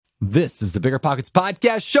This is the Bigger Pockets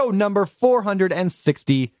Podcast, show number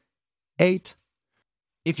 468.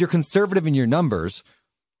 If you're conservative in your numbers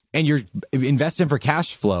and you're investing for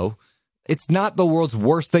cash flow, it's not the world's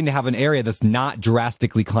worst thing to have an area that's not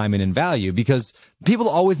drastically climbing in value, because people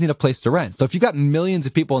always need a place to rent. So if you got millions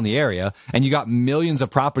of people in the area and you got millions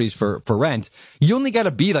of properties for rent, you only got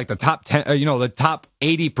to be like the top 10, or, the top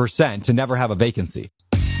 80% to never have a vacancy.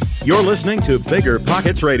 You're listening to Bigger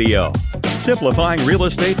Pockets Radio, simplifying real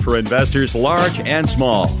estate for investors large and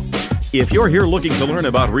small. If you're here looking to learn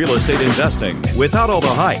about real estate investing without all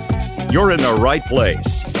the hype, you're in the right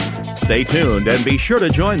place. Stay tuned and be sure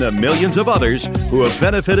to join the millions of others who have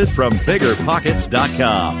benefited from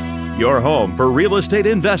BiggerPockets.com, your home for real estate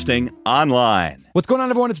investing online. What's going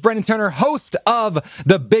on, everyone? It's Brandon Turner, host of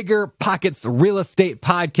the Bigger Pockets Real Estate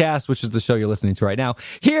Podcast, which is the show you're listening to right now,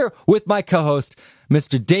 here with my co-host,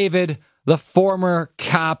 Mr. David, the former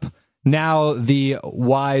cop, now the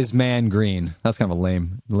wise man Green. That's kind of a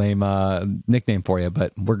lame nickname for you,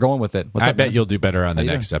 but we're going with it. I bet you'll do better on the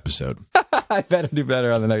next episode. I better do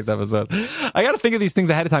better on the next episode. I got to think of these things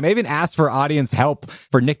ahead of time. I even asked for audience help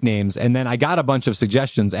for nicknames, and then I got a bunch of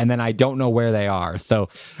suggestions, and then I don't know where they are. So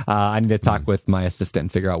I need to talk with my assistant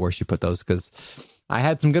and figure out where she put those, because I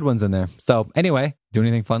had some good ones in there. So anyway, do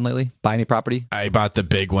anything fun lately? Buy any property? I bought the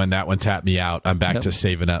big one. That one tapped me out. I'm back to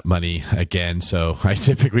saving up money again. So I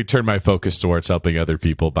typically turn my focus towards helping other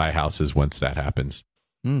people buy houses once that happens.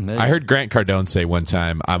 I heard Grant Cardone say one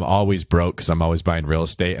time, I'm always broke because I'm always buying real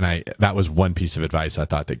estate. And that was one piece of advice I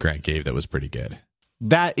thought that Grant gave that was pretty good.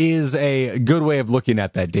 That is a good way of looking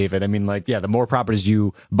at that, David. I mean, the more properties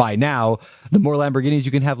you buy now, the more Lamborghinis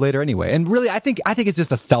you can have later anyway. And really, I think it's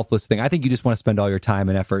just a selfless thing. I think you just want to spend all your time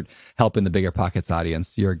and effort helping the Bigger Pockets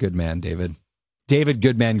audience. You're a good man, David. David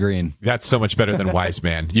Goodman Green. That's so much better than Wise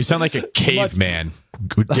Man. You sound like a caveman.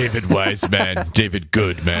 David Wise Man. David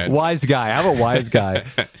Goodman. Wise guy. I'm a wise guy.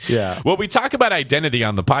 Yeah. Well, we talk about identity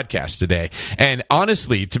on the podcast today. And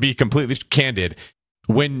honestly, to be completely candid,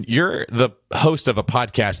 when you're the host of a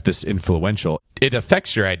podcast this influential, it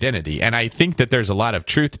affects your identity. And I think that there's a lot of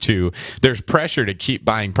truth to, there's pressure to keep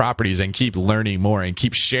buying properties and keep learning more and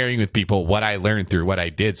keep sharing with people what I learned through what I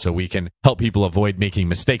did, so we can help people avoid making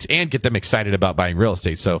mistakes and get them excited about buying real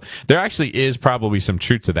estate. So there actually is probably some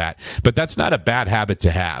truth to that, but that's not a bad habit to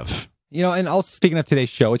have. And also speaking of today's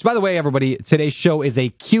show, which, by the way, everybody, today's show is a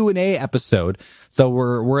Q&A episode. So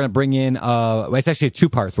we're going to bring in, it's actually two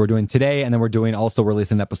parts. We're doing today, and then we're doing also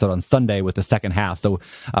releasing an episode on Sunday with the second half. So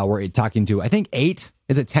we're talking to, I think, 8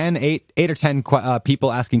 or 10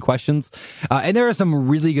 people asking questions. And there are some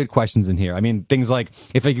really good questions in here. I mean, things like,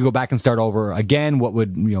 if I could go back and start over again, what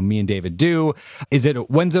would me and David do?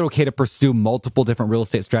 When's it okay to pursue multiple different real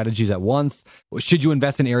estate strategies at once? Should you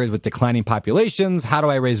invest in areas with declining populations? How do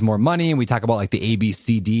I raise more money? And we talk about like the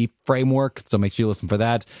ABCD framework. So make sure you listen for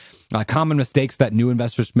that. Common mistakes that new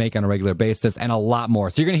investors make on a regular basis, and a lot more.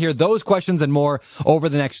 So you're going to hear those questions and more over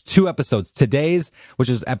the next two episodes. Today's, which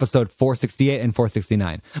is episode 468 and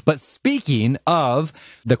 469. But speaking of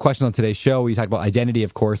the question on today's show, we talked about identity,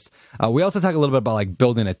 of course. We also talk a little bit about like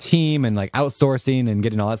building a team and like outsourcing and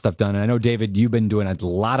getting all that stuff done. And I know, David, you've been doing a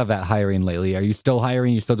lot of that hiring lately. Are you still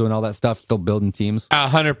hiring? You still doing all that stuff? Still building teams?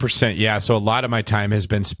 100%. Yeah. So a lot of my time has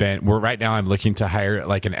been spent right now I'm looking to hire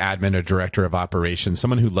like an admin or director of operations,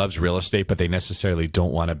 someone who loves real estate, but they necessarily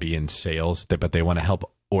don't want to be in sales, but they want to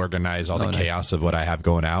help organize all the chaos of what I have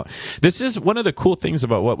going out. This is one of the cool things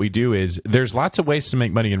about what we do is there's lots of ways to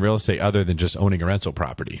make money in real estate other than just owning a rental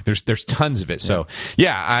property. There's tons of it. So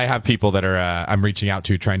yeah, I have people that are I'm reaching out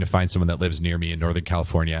to, trying to find someone that lives near me in Northern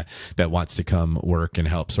California that wants to come work and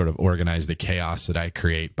help sort of organize the chaos that I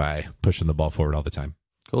create by pushing the ball forward all the time.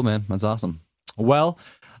 Cool, man. That's awesome. Well,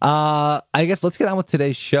 I guess let's get on with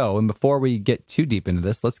today's show. And before we get too deep into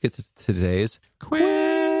this, let's get to today's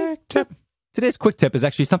quick tip. Today's quick tip is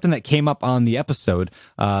actually something that came up on the episode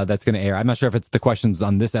that's going to air. I'm not sure if it's the questions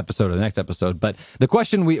on this episode or the next episode, but the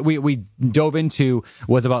question we dove into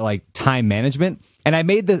was about like time management. And I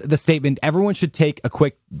made the statement, everyone should take a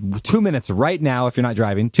quick 2 minutes right now if you're not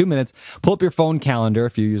driving, 2 minutes, pull up your phone calendar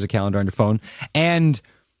if you use a calendar on your phone, and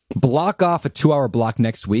block off a 2-hour block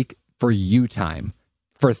next week for you time,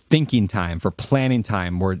 for thinking time, for planning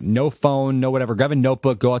time, where no phone, no whatever, grab a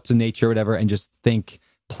notebook, go out to nature, whatever, and just think,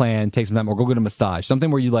 plan, take some time, or go get a massage, something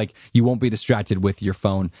where you won't be distracted with your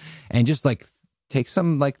phone, and just like take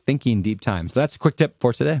some like thinking deep time. So that's a quick tip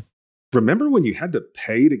for today. Remember when you had to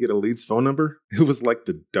pay to get a lead's phone number? It was like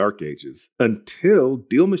the dark ages, until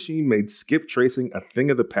Deal Machine made skip tracing a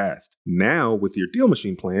thing of the past. Now, with your Deal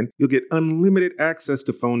Machine plan, you'll get unlimited access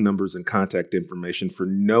to phone numbers and contact information for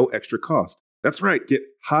no extra cost. That's right. Get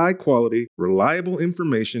high quality, reliable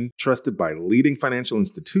information trusted by leading financial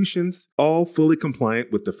institutions, all fully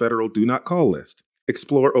compliant with the federal Do Not Call list.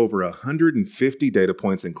 Explore over 150 data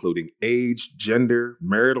points, including age, gender,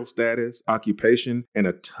 marital status, occupation, and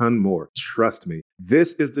a ton more. Trust me,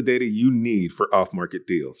 this is the data you need for off-market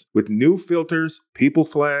deals. With new filters, people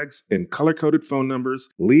flags, and color-coded phone numbers,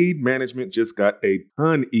 lead management just got a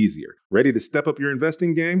ton easier. Ready to step up your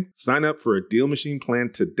investing game? Sign up for a Deal Machine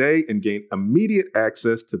plan today and gain immediate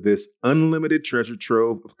access to this unlimited treasure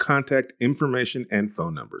trove of contact information and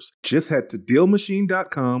phone numbers. Just head to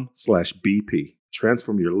DealMachine.com/BP.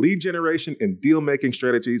 Transform your lead generation and deal-making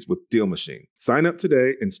strategies with Deal Machine. Sign up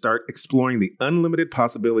today and start exploring the unlimited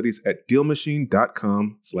possibilities at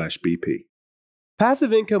DealMachine.com/BP.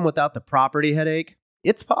 Passive income without the property headache?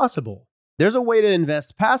 It's possible. There's a way to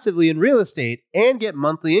invest passively in real estate and get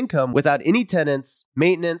monthly income without any tenants,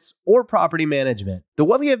 maintenance, or property management. The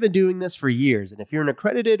Wealthy have been doing this for years, and if you're an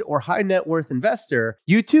accredited or high net worth investor,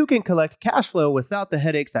 you too can collect cash flow without the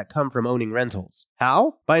headaches that come from owning rentals.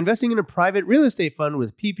 How? By investing in a private real estate fund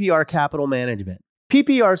with PPR Capital Management.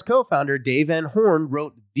 PPR's co-founder Dave Van Horn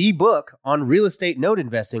wrote the book on real estate note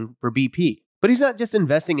investing for BP. But he's not just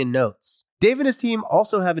investing in notes. Dave and his team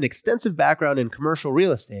also have an extensive background in commercial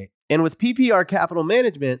real estate. And with PPR Capital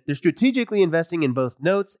Management, they're strategically investing in both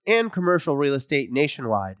notes and commercial real estate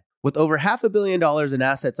nationwide. With over $500 million in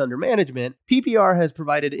assets under management, PPR has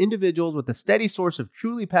provided individuals with a steady source of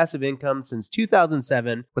truly passive income since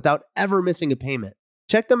 2007 without ever missing a payment.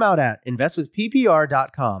 Check them out at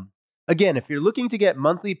investwithppr.com. Again, if you're looking to get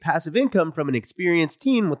monthly passive income from an experienced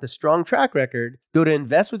team with a strong track record, go to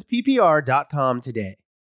investwithppr.com today.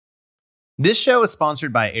 This show is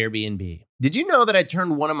sponsored by Airbnb. Did you know that I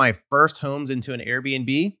turned one of my first homes into an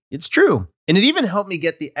Airbnb? It's true. And it even helped me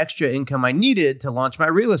get the extra income I needed to launch my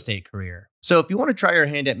real estate career. So if you want to try your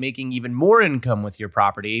hand at making even more income with your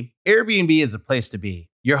property, Airbnb is the place to be.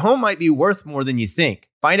 Your home might be worth more than you think.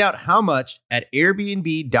 Find out how much at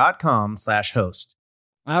airbnb.com/host.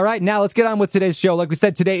 All right, now let's get on with today's show. Like we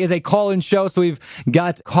said, today is a call-in show, so we've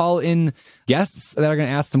got call-in guests that are going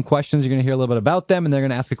to ask some questions. You're going to hear a little bit about them, and they're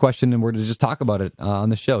going to ask a question, and we're going to just talk about it on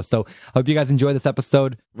the show. So I hope you guys enjoy this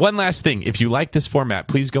episode. One last thing. If you like this format,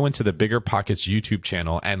 please go into the Bigger Pockets YouTube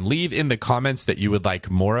channel and leave in the comments that you would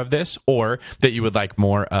like more of this or that you would like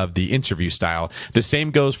more of the interview style. The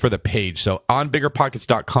same goes for the page. So on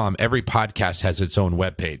biggerpockets.com, every podcast has its own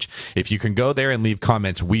webpage. If you can go there and leave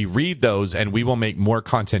comments, we read those, and we will make more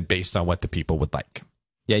content based on what the people would like.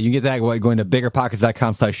 Yeah, you can get that going to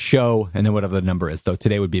biggerpockets.com/show and then whatever the number is. So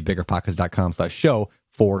today would be biggerpockets.com/show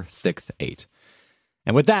 468.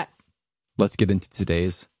 And with that, let's get into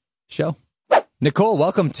today's show. Nicole,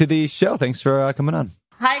 welcome to the show. Thanks for coming on.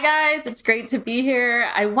 Hi, guys. It's great to be here.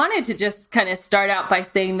 I wanted to just kind of start out by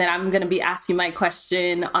saying that I'm going to be asking my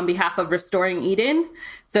question on behalf of Restoring Eden.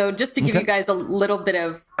 So just to give you guys a little bit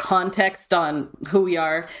of context on who we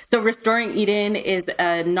are. So Restoring Eden is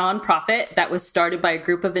a nonprofit that was started by a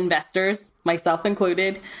group of investors, myself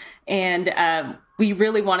included. And we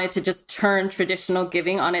really wanted to just turn traditional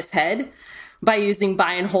giving on its head by using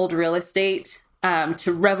buy and hold real estate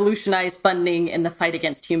to revolutionize funding in the fight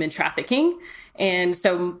against human trafficking. And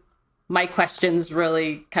so my questions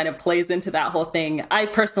really kind of plays into that whole thing. I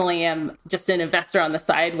personally am just an investor on the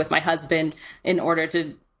side with my husband in order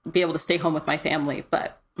to be able to stay home with my family.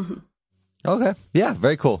 But Okay. Yeah,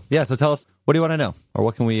 very cool. Yeah. So tell us, what do you want to know? Or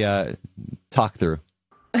what can we talk through?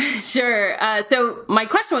 Sure. So my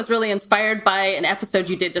question was really inspired by an episode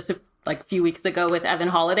you did just a few weeks ago with Evan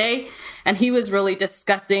Holiday. And he was really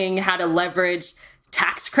discussing how to leverage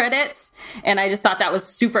tax credits. And I just thought that was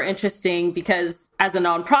super interesting because as a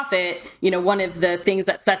nonprofit, one of the things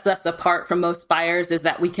that sets us apart from most buyers is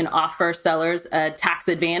that we can offer sellers a tax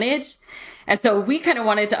advantage. And so we kind of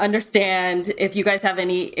wanted to understand if you guys have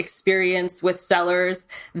any experience with sellers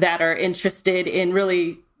that are interested in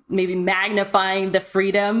really maybe magnifying the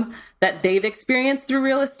freedom that they've experienced through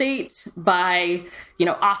real estate by,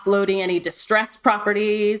 offloading any distressed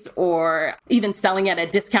properties or even selling at a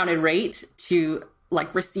discounted rate to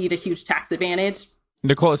receive a huge tax advantage.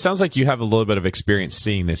 Nicole, it sounds like you have a little bit of experience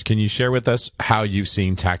seeing this. Can you share with us how you've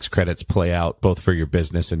seen tax credits play out, both for your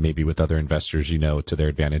business and maybe with other investors, to their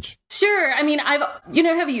advantage? Sure. I mean,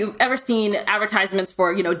 have you ever seen advertisements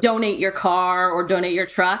for, donate your car or donate your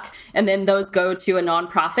truck, and then those go to a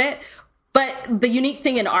nonprofit? But the unique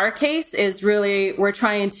thing in our case is really we're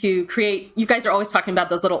trying to create, you guys are always talking about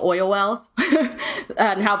those little oil wells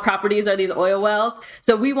and how properties are these oil wells.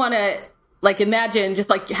 So we want to imagine just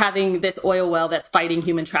having this oil well that's fighting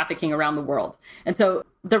human trafficking around the world. And so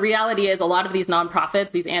the reality is a lot of these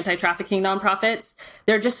nonprofits, these anti-trafficking nonprofits,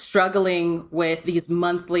 they're just struggling with these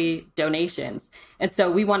monthly donations. And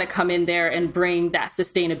so we want to come in there and bring that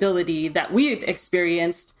sustainability that we've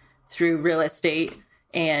experienced through real estate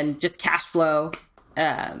and just cash flow,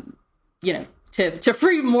 to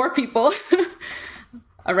free more people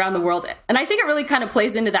around the world. And I think it really kind of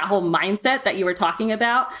plays into that whole mindset that you were talking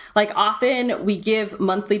about. Like often we give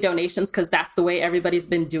monthly donations because that's the way everybody's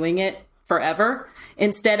been doing it forever,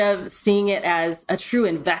 instead of seeing it as a true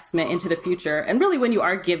investment into the future. And really, when you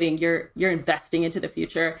are giving, you're investing into the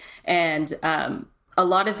future. And a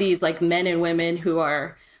lot of these like men and women who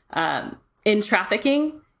are in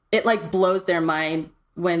trafficking, it like blows their mind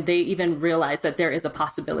when they even realize that there is a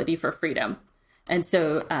possibility for freedom. And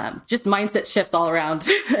so just mindset shifts all around.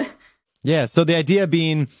 Yeah. So the idea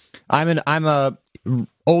being, I'm a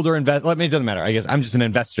older investor. It doesn't matter. I guess I'm just an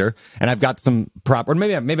investor, and I've got some property.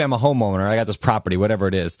 Maybe I'm a homeowner. I got this property, whatever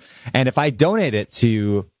it is. And if I donate it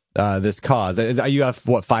to this cause, you have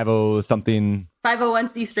what, 50 something?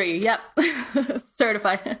 501c3. Yep.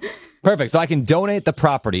 Certified. Perfect. So I can donate the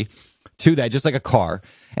property to that, just like a car,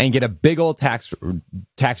 and get a big old tax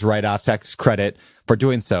write-off, tax credit for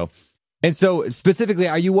doing so. And so specifically,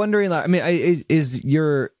 are you wondering, like, I mean, is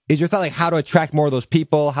your thought like how to attract more of those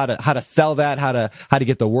people, how to sell that, how to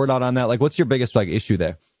get the word out on that? Like, what's your biggest like issue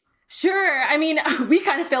there? Sure. I mean, we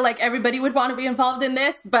kind of feel like everybody would want to be involved in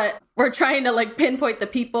this, but we're trying to like pinpoint the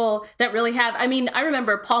people that really have. I mean, I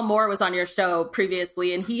remember Paul Moore was on your show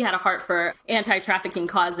previously, and he had a heart for anti-trafficking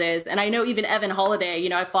causes. And I know even Evan Holiday,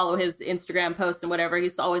 I follow his Instagram posts and whatever.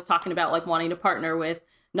 He's always talking about like wanting to partner with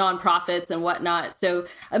nonprofits and whatnot. So,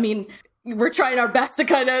 I mean, we're trying our best to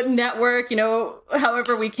kind of network,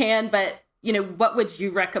 however we can. But, what would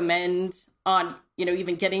you recommend on,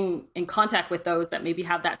 even getting in contact with those that maybe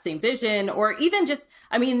have that same vision, or even just,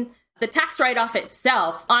 I mean, the tax write-off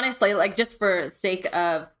itself, honestly, like just for sake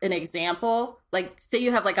of an example, like say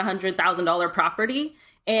you have like $100,000 property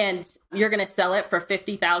and you're going to sell it for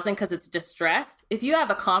 $50,000 because it's distressed. If you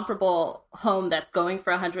have a comparable home that's going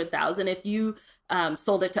for $100,000, if you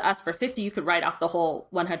sold it to us for $50,000, you could write off the whole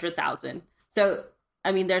 $100,000. So,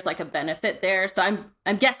 I mean, there's like a benefit there. So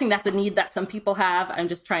I'm guessing that's a need that some people have. I'm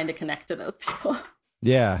just trying to connect to those people.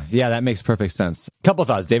 Yeah, that makes perfect sense. Couple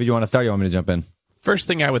thoughts. David, you want to start? Or you want me to jump in? First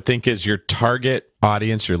thing I would think is your target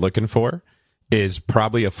audience you're looking for is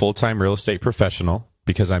probably a full-time real estate professional,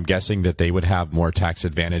 because I'm guessing that they would have more tax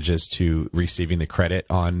advantages to receiving the credit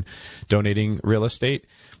on donating real estate.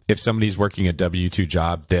 If somebody's working a W-2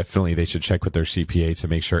 job, definitely they should check with their CPA to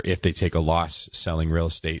make sure if they take a loss selling real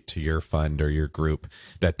estate to your fund or your group,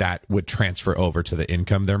 that would transfer over to the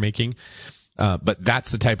income they're making. But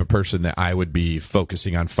that's the type of person that I would be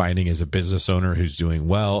focusing on finding as a business owner who's doing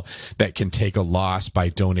well, that can take a loss by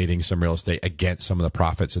donating some real estate against some of the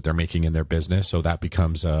profits that they're making in their business. So that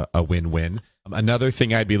becomes a win-win. Another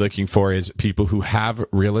thing I'd be looking for is people who have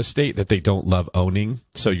real estate that they don't love owning.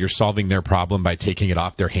 So you're solving their problem by taking it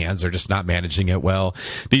off their hands. They're just not managing it well.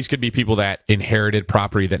 These could be people that inherited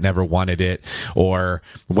property that never wanted it, or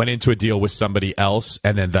went into a deal with somebody else,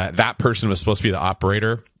 and then that person was supposed to be the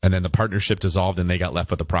operator, and then the partnership dissolved and they got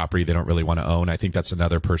left with the property they don't really want to own. I think that's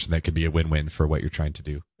another person that could be a win-win for what you're trying to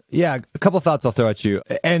do. Yeah, a couple of thoughts I'll throw at you.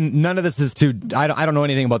 And none of this is I don't know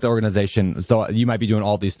anything about the organization, so you might be doing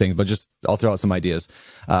all these things, but just I'll throw out some ideas.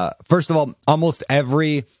 First of all, most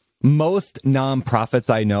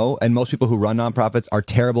nonprofits I know, and most people who run nonprofits, are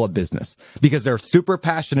terrible at business because they're super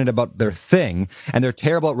passionate about their thing and they're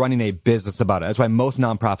terrible at running a business about it. That's why most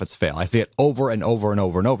nonprofits fail. I see it over and over and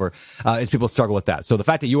over and over, is people struggle with that. So the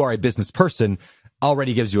fact that you are a business person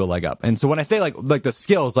already gives you a leg up. And so when I say like the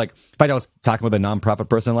skills, like I was talking with a nonprofit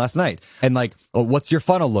person last night, and like, oh, what's your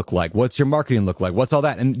funnel look like? What's your marketing look like? What's all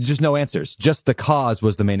that? And just no answers. Just the cause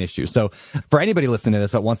was the main issue. So for anybody listening to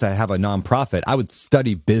this that wants to have a nonprofit, I would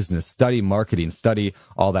study business, study marketing, study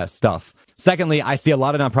all that stuff. Secondly, I see a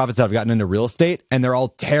lot of nonprofits that have gotten into real estate, and they're all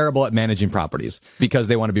terrible at managing properties because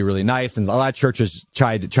they want to be really nice. And a lot of churches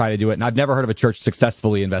try to do it. And I've never heard of a church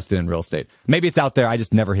successfully invested in real estate. Maybe it's out there. I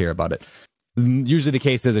just never hear about it. Usually the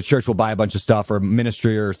case is a church will buy a bunch of stuff, or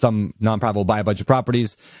ministry or some nonprofit will buy a bunch of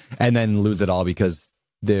properties and then lose it all because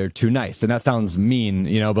they're too nice. And that sounds mean,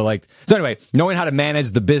 but like, so anyway, knowing how to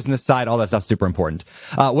manage the business side, all that stuff's super important.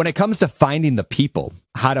 When it comes to finding the people,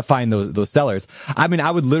 how to find those sellers, I mean,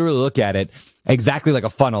 I would literally look at it exactly like a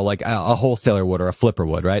funnel, like a wholesaler would or a flipper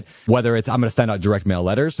would, right? Whether it's, I'm going to send out direct mail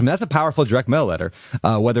letters. I mean, that's a powerful direct mail letter.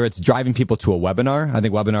 Whether it's driving people to a webinar. I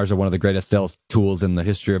think webinars are one of the greatest sales tools in the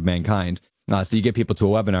history of mankind. So you get people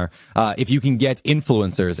to a webinar. If you can get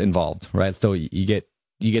influencers involved, right? So you get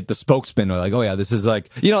you get the spokesman like, oh yeah, this is like,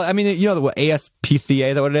 I mean, what ASPCA,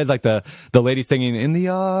 is that what it is? Like the lady singing "In the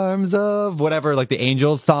Arms of" whatever, like the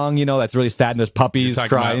Angels song, that's really sad, and there's puppies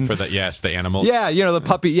crying for the animals. Yeah, the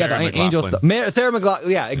puppy, Sarah the Angels, Sarah McLachlan,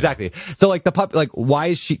 yeah, exactly. So like the puppy, like why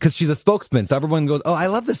is she? Because she's a spokesman, so everyone goes, oh, I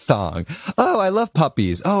love this song. Oh, I love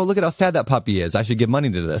puppies. Oh, look at how sad that puppy is. I should give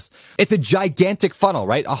money to this. It's a gigantic funnel,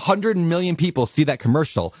 right? 100 million people see that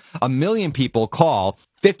commercial. 1 million people call.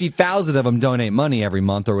 50,000 of them donate money every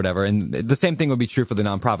month or whatever. And the same thing would be true for the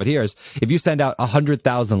nonprofit here is if you send out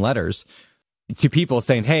 100,000 letters to people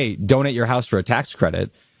saying, hey, donate your house for a tax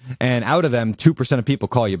credit. And out of them, 2% of people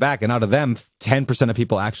call you back. And out of them, 10% of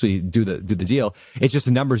people actually do the deal. It's just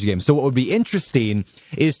a numbers game. So what would be interesting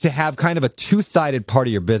is to have kind of a two-sided part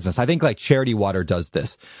of your business. I think like Charity Water does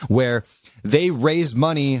this, where they raise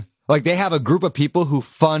money, like they have a group of people who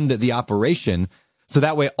fund the operation. So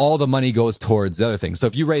that way all the money goes towards the other things. So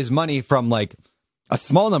if you raise money from like a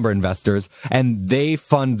small number of investors and they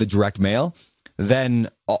fund the direct mail, then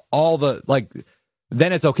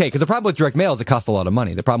then it's okay. Because the problem with direct mail is it costs a lot of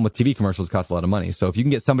money. The problem with TV commercials costs a lot of money. So if you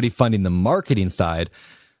can get somebody funding the marketing side,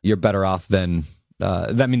 you're better off than,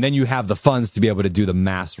 then you have the funds to be able to do the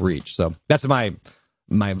mass reach. So that's my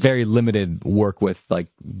very limited work with like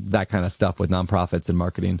that kind of stuff with nonprofits and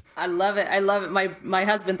marketing. I love it. My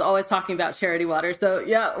husband's always talking about Charity Water. So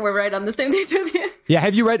yeah, we're right on the same page with you. Yeah.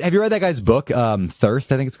 Have you read that guy's book?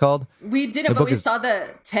 Thirst, I think it's called. We didn't, but we saw the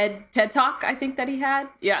TED Talk, I think that he had.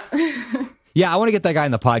 Yeah. Yeah. I want to get that guy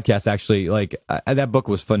in the podcast actually. Like that book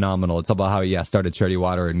was phenomenal. It's about how he started Charity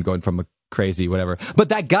Water and going from a crazy whatever. But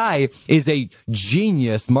that guy is a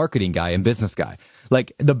genius marketing guy and business guy.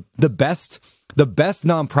 Like the best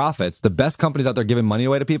nonprofits, the best companies out there giving money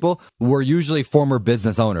away to people were usually former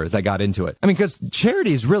business owners that got into it. I mean, because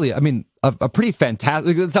charity is really, a pretty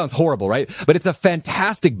fantastic, it sounds horrible, right? But it's a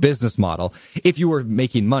fantastic business model if you were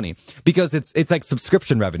making money because it's like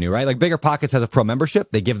subscription revenue, right? Like Bigger Pockets has a pro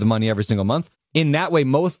membership. They give the money every single month. In that way,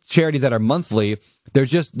 most charities that are monthly,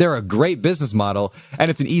 they're a great business model and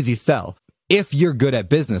it's an easy sell. If you're good at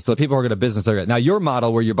business. So people who are good at business are good. Now your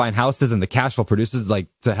model where you're buying houses and the cash flow produces like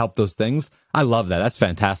to help those things. I love that. That's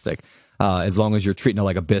fantastic. As long as you're treating it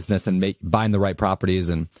like a business and buying the right properties.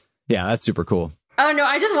 And yeah, that's super cool. Oh, no,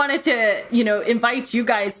 I just wanted to, invite you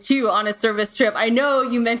guys too on a service trip. I know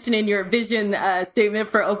you mentioned in your vision statement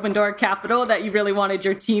for Open Door Capital that you really wanted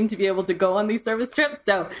your team to be able to go on these service trips.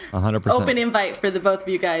 So 100%. Open invite for the both of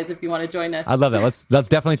you guys if you want to join us. I love that. Let's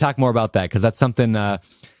definitely talk more about that because that's something,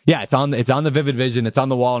 yeah, it's on the Vivid Vision. It's on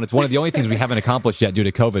the wall. And it's one of the only things we haven't accomplished yet due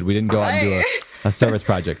to COVID. We didn't go out and do a service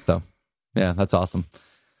project. So yeah, that's awesome.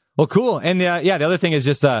 Well, cool. And the other thing is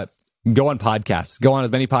just, go on podcasts. Go on as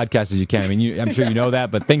many podcasts as you can. I mean, I'm sure you know that,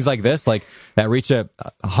 but things like this, like that reach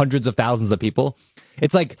hundreds of thousands of people.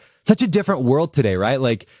 It's like such a different world today, right?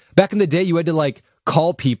 Like back in the day, you had to like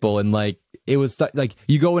call people and like it was like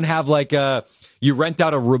you go and have like you rent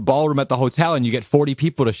out a ballroom at the hotel and you get 40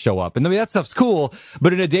 people to show up. And I mean, that stuff's cool.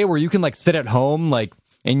 But in a day where you can like sit at home, like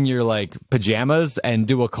in your like pajamas and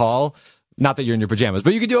do a call, not that you're in your pajamas,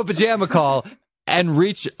 but you can do a pajama call and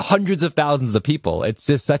reach hundreds of thousands of people. It's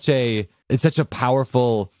just such a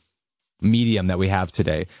powerful medium that we have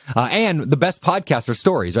today. And the best podcasts are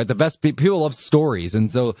stories, right? The best people love stories.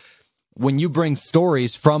 And so when you bring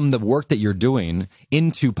stories from the work that you're doing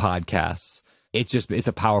into podcasts, it's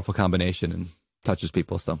a powerful combination and touches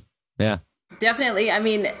people. So, yeah. Definitely. I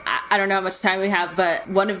mean, I don't know how much time we have, but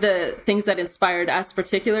one of the things that inspired us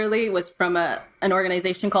particularly was from an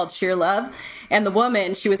organization called Sheer Love. And the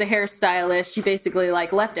woman, she was a hairstylist. She basically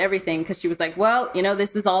like left everything because she was like, well,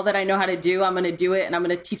 this is all that I know how to do. I'm going to do it. And I'm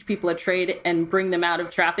going to teach people a trade and bring them out of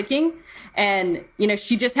trafficking. And,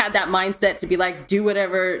 she just had that mindset to be like, do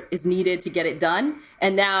whatever is needed to get it done.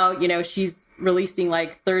 And now, she's releasing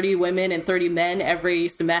like 30 women and 30 men every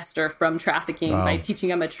semester from trafficking by teaching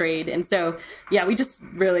them a trade. And so, yeah, we just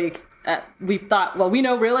really, we thought, well, we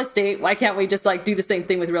know real estate. Why can't we just like do the same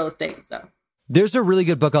thing with real estate? So there's a really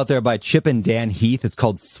good book out there by Chip and Dan Heath. It's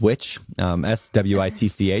called Switch,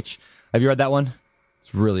 SWITCH. Have you read that one?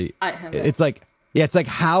 It's really, I haven't. It's like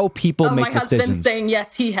how people make decisions. My husband's saying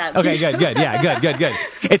yes, he has. Okay, good. Yeah, good.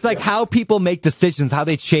 It's like how people make decisions, how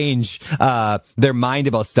they change their mind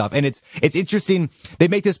about stuff. And it's interesting. They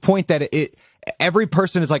make this point that every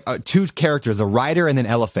person is like two characters, a rider and an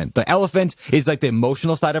elephant. The elephant is like the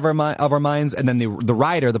emotional side of our minds, and then the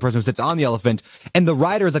rider, the person who sits on the elephant, and the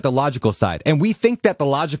rider is like the logical side. And we think that the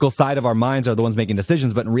logical side of our minds are the ones making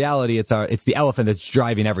decisions, but in reality, it's the elephant that's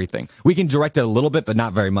driving everything. We can direct it a little bit, but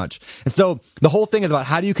not very much. And so the whole thing is about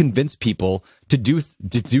how do you convince people to do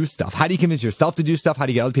stuff? How do you convince yourself to do stuff? How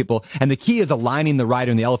do you get other people? And the key is aligning the rider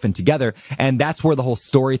and the elephant together. And that's where the whole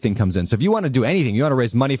story thing comes in. So if you want to do anything, you want to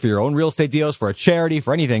raise money for your own real estate deals, for a charity,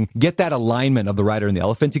 for anything, get that alignment of the rider and the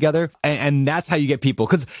elephant together. And that's how you get people.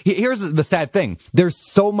 Because here's the sad thing. There's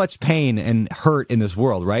so much pain and hurt in this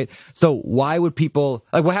world, right? So why would people,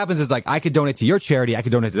 like what happens is like, I could donate to your charity. I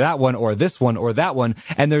could donate to that one or this one or that one.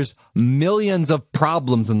 And there's millions of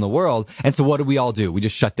problems in the world. And so what do? We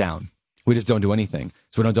just shut down. We just don't do anything.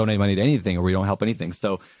 So we don't donate money to anything, or we don't help anything.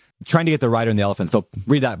 So trying to get the rider and the elephant. So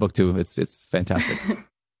read that book too. It's fantastic.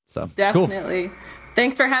 So definitely. Cool.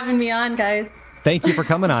 Thanks for having me on, guys. Thank you for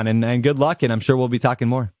coming on, and good luck. And I'm sure we'll be talking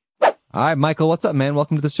more. All right, Michael, what's up, man?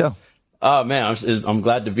 Welcome to the show. Oh man, I'm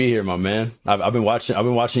glad to be here, my man. I've been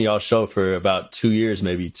watching y'all's show for about 2 years,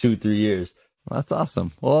 maybe 2-3 years. Well, that's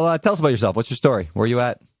awesome. Well, tell us about yourself. What's your story? Where are you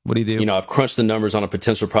at? What do you do? You know, I've crunched the numbers on a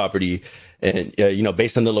potential property, and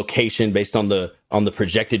based on the location, based on the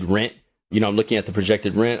projected rent. I'm looking at the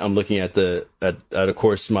projected rent. I'm looking at of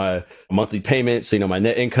course, my monthly payment. So, my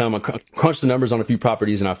net income. I crunch the numbers on a few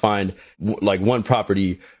properties, and I find like one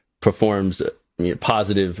property performs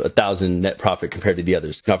positive 1,000 net profit compared to the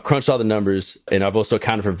others. I've crunched all the numbers, and I've also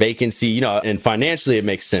accounted for vacancy. And financially, it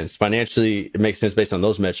makes sense. Financially, it makes sense based on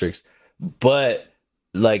those metrics. But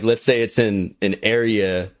like, let's say it's in an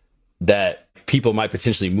area that people might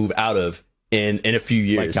potentially move out of in a few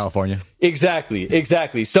years. Like California.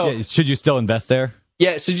 Exactly. So yeah, should you still invest there?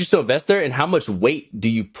 Yeah, should you still invest there? And how much weight do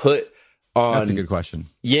you put on? That's a good question.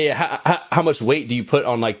 Yeah, how much weight do you put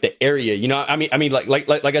on like the area? I mean,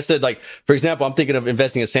 like I said, like for example, I'm thinking of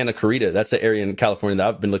investing in Santa Clarita. That's the area in California that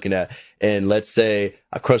I've been looking at. And let's say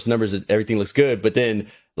I crush the numbers, everything looks good, but then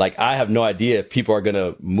like I have no idea if people are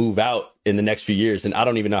gonna move out in the next few years, and I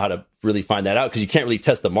don't even know how to really find that out because you can't really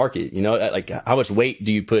test the market. Like how much weight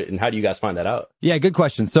do you put, and how do you guys find that out? Yeah, good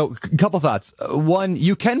question. So, a couple thoughts. One,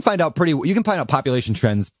 you can find out population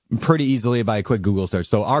trends pretty easily by a quick Google search.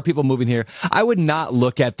 So, are people moving here? I would not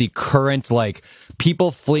look at the current like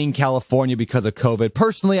people fleeing California because of COVID.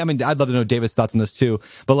 Personally, I mean, I'd love to know David's thoughts on this too,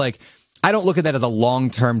 but like, I don't look at that as a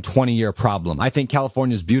long-term 20-year problem. I think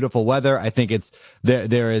California's beautiful weather. I think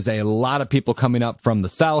there is a lot of people coming up from the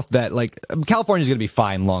South that like California's going to be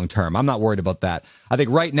fine long-term. I'm not worried about that. I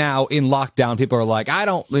think right now in lockdown, people are like, I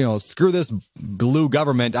don't, screw this blue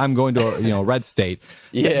government. I'm going to a, red state.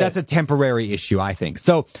 Yeah. That's a temporary issue, I think.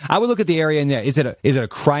 So I would look at the area and is it a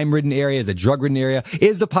crime-ridden area? Is it a drug-ridden area?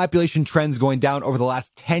 Is the population trends going down over the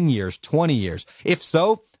last 10 years, 20 years? If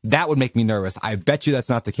so, that would make me nervous. I bet you that's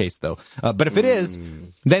not the case, though. But if it is,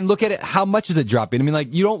 then look at it. How much is it dropping? I mean,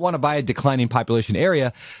 like, you don't want to buy a declining population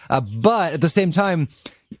area. But at the same time,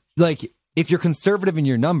 like, if you're conservative in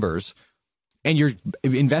your numbers and you're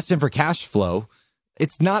investing for cash flow,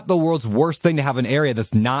 it's not the world's worst thing to have an area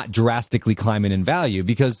that's not drastically climbing in value,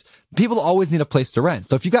 because people always need a place to rent.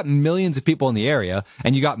 So if you got millions of people in the area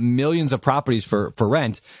and you got millions of properties for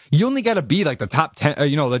rent, you only got to be like the top 10,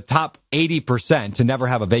 the top 80% to never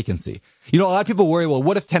have a vacancy. A lot of people worry, well,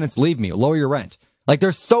 what if tenants leave me? Lower your rent. Like,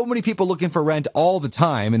 there's so many people looking for rent all the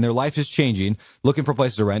time, and their life is changing, looking for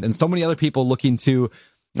places to rent, and so many other people looking to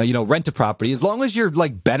rent a property. As long as you're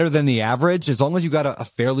like better than the average, as long as you got a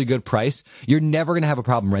fairly good price, you're never going to have a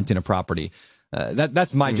problem renting a property.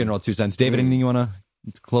 That's my general 2 cents. David, anything you want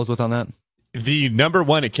to close with on that? The number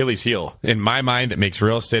one Achilles heel in my mind that makes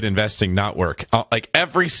real estate investing not work. Like,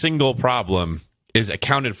 every single problem is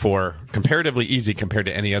accounted for comparatively easy compared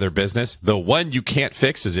to any other business. The one you can't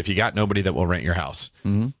fix is if you got nobody that will rent your house.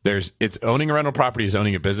 Mm-hmm. It's owning a rental property is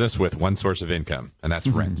owning a business with one source of income, and that's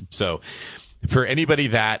rent. So for anybody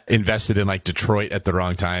that invested in like Detroit at the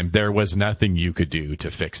wrong time, there was nothing you could do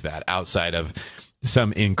to fix that outside of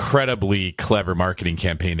some incredibly clever marketing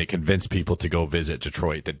campaign that convinced people to go visit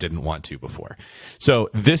Detroit that didn't want to before. So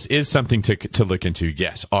this is something to look into.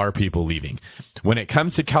 Yes, are people leaving? When it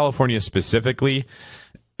comes to California specifically,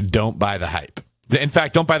 don't buy the hype. In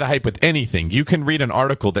fact, don't buy the hype with anything. You can read an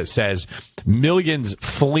article that says millions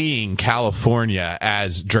fleeing California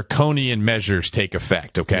as draconian measures take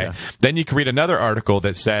effect, okay? Yeah. Then you can read another article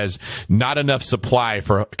that says not enough supply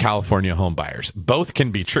for California home buyers. Both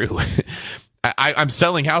can be true. I'm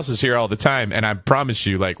selling houses here all the time, and I promise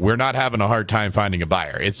you, like, we're not having a hard time finding a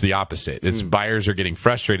buyer. It's the opposite. It's buyers are getting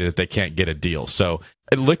frustrated that they can't get a deal. So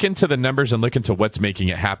look into the numbers and look into what's making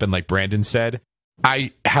it happen. Like Brandon said,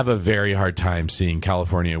 I have a very hard time seeing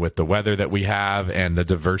California with the weather that we have and the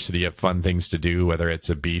diversity of fun things to do, whether it's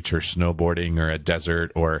a beach or snowboarding or a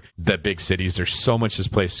desert or the big cities. There's so much this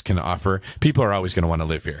place can offer. People are always going to want to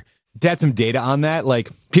live here. To add some data on that, like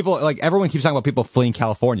people, like everyone keeps talking about people fleeing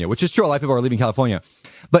California, which is true. A lot of people are leaving California.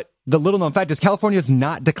 But the little known fact is California is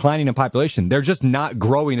not declining in population. They're just not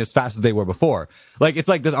growing as fast as they were before. Like, it's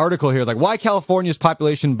like this article here is like why California's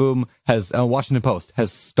population boom has, Washington Post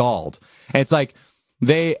has stalled. And it's like,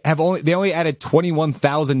 they only added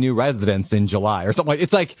 21,000 new residents in July or something like,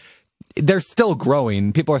 it's like, they're still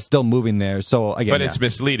growing. People are still moving there. So again, but it's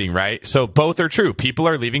misleading, right? So both are true. People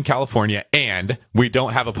are leaving California and we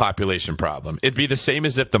don't have a population problem. It'd be the same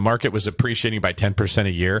as if the market was appreciating by 10%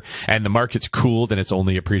 a year and the market's cooled and it's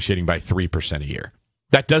only appreciating by 3% a year.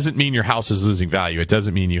 That doesn't mean your house is losing value. It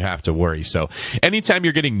doesn't mean you have to worry. So anytime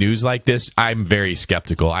you're getting news like this, I'm very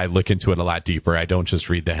skeptical. I look into it a lot deeper. I don't just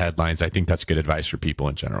read the headlines. I think that's good advice for people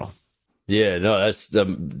in general. Yeah, no, that's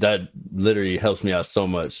that literally helps me out so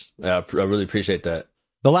much. I really appreciate that.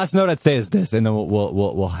 The last note I'd say is this, and then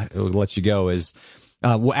we'll let you go, is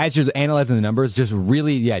as you're analyzing the numbers, just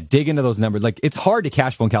really, dig into those numbers. Like, it's hard to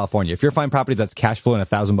cash flow in California. If you're finding property that's cash flowing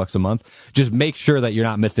 $1,000 a month, just make sure that you're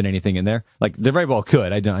not missing anything in there. Like, they very well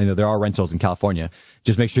could. I know there are rentals in California.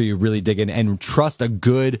 Just make sure you really dig in and trust a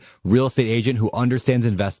good real estate agent who understands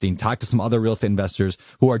investing. Talk to some other real estate investors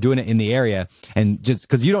who are doing it in the area, and just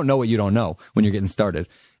because you don't know what you don't know when you're getting started.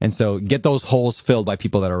 And so get those holes filled by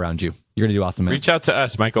people that are around you. You're going to do awesome, man. Reach out to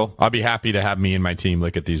us, Michael. I'll be happy to have me and my team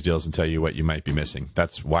look at these deals and tell you what you might be missing.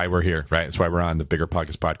 That's why we're here, right? That's why we're on the Bigger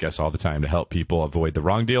Pockets podcast all the time, to help people avoid the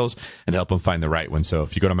wrong deals and help them find the right one. So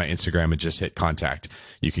if you go to my Instagram and just hit contact,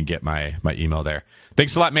 you can get my email there.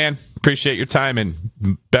 Thanks a lot, man. Appreciate your time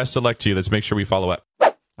and best of luck to you. Let's make sure we follow up.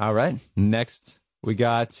 All right. Next, we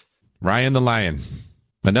got Ryan the Lion,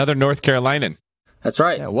 another North Carolinian. That's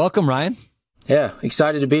right. Yeah, welcome, Ryan. Yeah,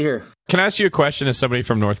 excited to be here. Can I ask you a question as somebody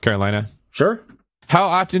from North Carolina? Sure. How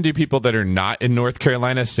often do people that are not in North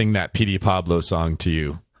Carolina sing that P.D. Pablo song to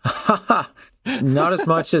you? Not as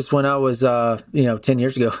much as when I was, 10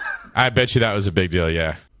 years ago. I bet you that was a big deal,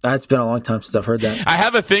 yeah. It's been a long time since I've heard that. I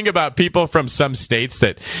have a thing about people from some states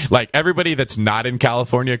that, like, everybody that's not in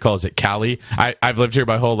California calls it Cali. I've lived here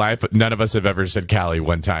my whole life, but none of us have ever said Cali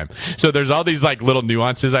one time. So there's all these, like, little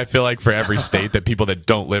nuances, I feel like, for every state that people that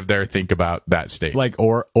don't live there think about that state. Like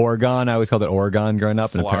Oregon. I always called it Oregon growing up.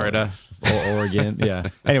 Florida. Or Oregon. Yeah.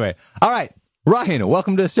 Anyway. All right. Ryan,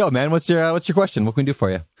 welcome to the show, man. What's your question? What can we do for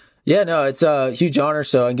you? Yeah, no, it's a huge honor.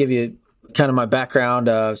 So I'll give you kind of my background.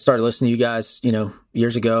 Started listening to you guys,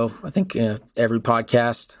 years ago. I think every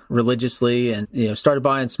podcast religiously, and started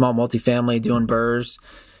buying small multifamily, doing BRRRRs,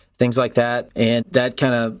 things like that. And that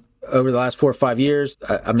kind of over the last 4 or 5 years,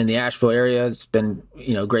 I'm in the Asheville area. It's been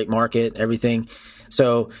great market, everything.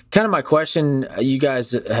 So kind of my question, you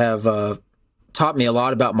guys have taught me a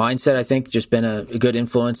lot about mindset. I think just been a good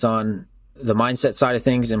influence on the mindset side of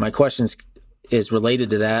things. And my questions is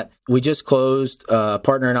related to that. We just closed, a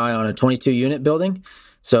partner and I, on a 22 unit building.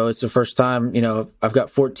 So it's the first time, I've got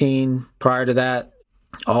 14 prior to that,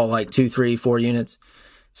 all like 2, 3, 4 units.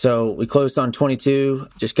 So we closed on 22,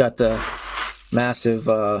 just got the massive,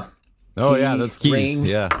 those keys. Ring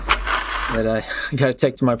that I got to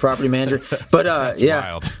take to my property manager. But,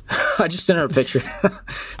 Wild. I just sent her a picture.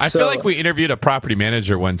 I feel like we interviewed a property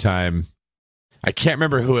manager one time. I can't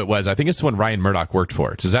remember who it was. I think it's the one Ryan Murdoch worked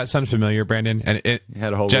for. Does that sound familiar, Brandon? And it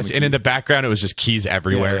had a whole just in the background, it was just keys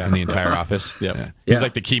everywhere in the entire office. Yep. Yeah. He's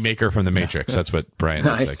like the key maker from the Matrix. That's what Brian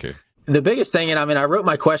looks like here. The biggest thing, and I wrote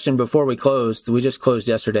my question before we closed. We just closed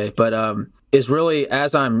yesterday, but is really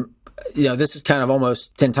as I'm, this is kind of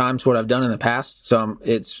almost 10 times what I've done in the past. So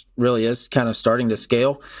it's really is kind of starting to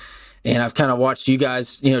scale. And I've kind of watched you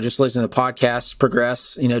guys, just listen to the podcasts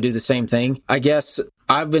progress, do the same thing. I guess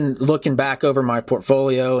I've been looking back over my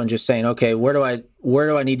portfolio and just saying, okay, where do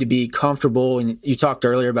I need to be comfortable? And you talked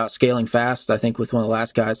earlier about scaling fast, I think with one of the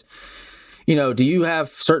last guys. Do you have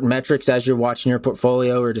certain metrics as you're watching your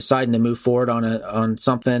portfolio or deciding to move forward on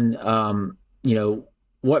something?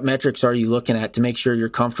 What metrics are you looking at to make sure you're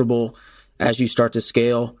comfortable as you start to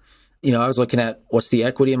scale? I was looking at what's the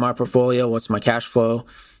equity in my portfolio, what's my cash flow.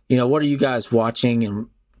 What are you guys watching and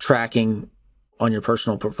tracking on your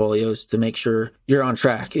personal portfolios to make sure you're on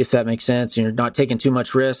track, if that makes sense, and you're not taking too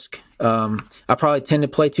much risk? I probably tend to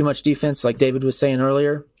play too much defense, like David was saying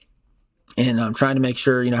earlier. And I'm trying to make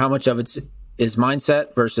sure, how much of it is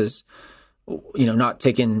mindset versus, not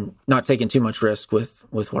taking too much risk with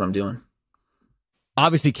what I'm doing.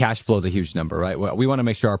 obviously cash flow is a huge number, right? We want to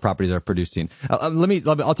make sure our properties are producing.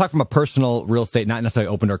 I'll talk from a personal real estate, not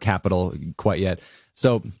necessarily open door capital quite yet.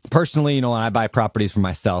 So personally, when I buy properties for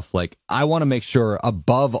myself, like I want to make sure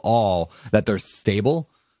above all that they're stable.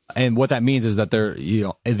 And what that means is that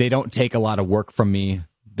they don't take a lot of work from me.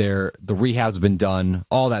 The rehab's been done.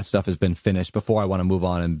 All that stuff has been finished before I want to move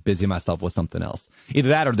on and busy myself with something else. Either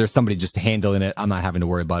that or there's somebody just handling it. I'm not having to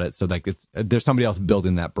worry about it. So like there's somebody else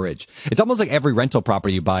building that bridge. It's almost like every rental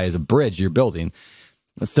property you buy is a bridge you're building.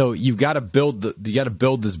 So you've got to build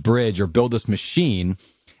this bridge or build this machine.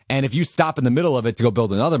 And if you stop in the middle of it to go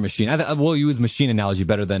build another machine, we'll use machine analogy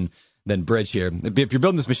better than bridge here. If you're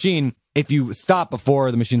building this machine, if you stop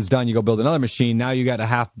before the machine's done, you go build another machine. Now you got a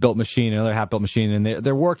half-built machine, another half-built machine, and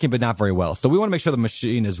they're working, but not very well. So we want to make sure the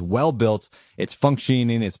machine is well built, it's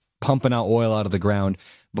functioning, it's pumping out oil out of the ground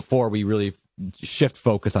before we really shift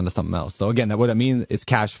focus onto something else. So again, what I mean is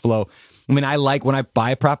cash flow. I mean, when I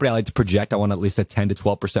buy a property, I like to project. I want at least a 10 to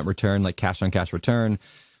 12% return, like cash on cash return.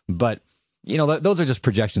 But those are just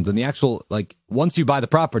projections. And the actual, like, once you buy the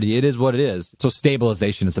property, it is what it is. So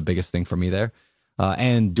stabilization is the biggest thing for me there.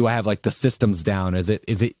 And do I have like the systems down? Is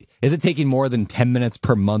it taking more than 10 minutes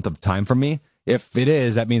per month of time from me? If it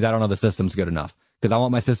is, that means I don't know the system's good enough, because I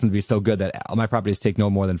want my system to be so good that my properties take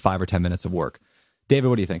no more than 5 or 10 minutes of work. David,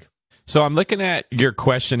 what do you think? So I'm looking at your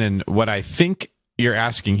question, and what I think you're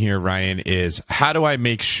asking here, Ryan, is how do I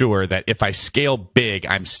make sure that if I scale big,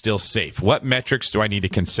 I'm still safe? What metrics do I need to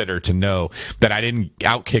consider to know that I didn't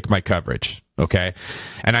outkick my coverage? Okay.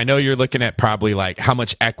 And I know you're looking at probably like how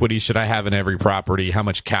much equity should I have in every property? How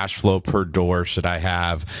much cash flow per door should I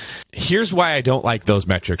have? Here's why I don't like those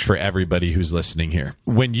metrics for everybody who's listening here.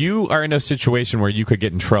 When you are in a situation where you could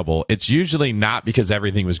get in trouble, it's usually not because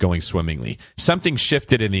everything was going swimmingly. Something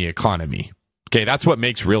shifted in the economy. Okay. That's what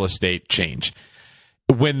makes real estate change.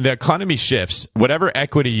 When the economy shifts, whatever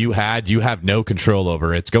equity you had, you have no control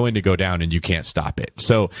over. It's going to go down and you can't stop it.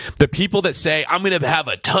 So the people that say, I'm going to have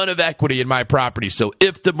a ton of equity in my property, so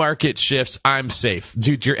if the market shifts, I'm safe.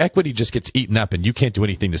 Dude, your equity just gets eaten up and you can't do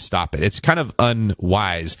anything to stop it. It's kind of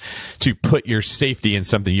unwise to put your safety in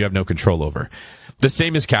something you have no control over. The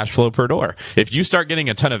same as cash flow per door. If you start getting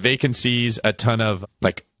a ton of vacancies, a ton of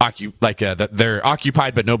they're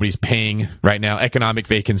occupied but nobody's paying right now, economic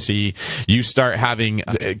vacancy, you start having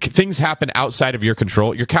things happen outside of your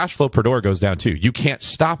control, your cash flow per door goes down too. You can't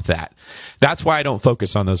stop that. That's why I don't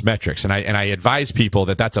focus on those metrics. And I advise people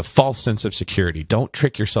that that's a false sense of security. Don't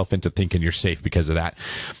trick yourself into thinking you're safe because of that.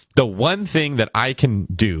 The one thing that I can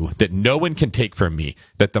do that no one can take from me,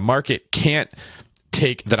 that the market can't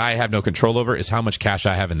take, that I have no control over, is how much cash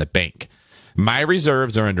I have in the bank. My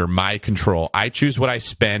reserves are under my control. I choose what I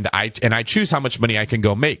spend. I choose how much money I can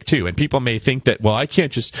go make too. And people may think that, well, I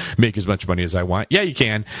can't just make as much money as I want. Yeah, you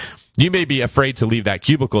can. You may be afraid to leave that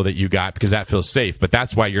cubicle that you got because that feels safe, but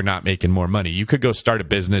that's why you're not making more money. You could go start a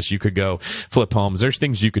business. You could go flip homes. There's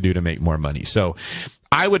things you could do to make more money. So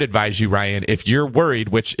I would advise you, Ryan, if you're worried,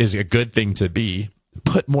 which is a good thing to be,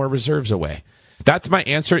 put more reserves away. That's my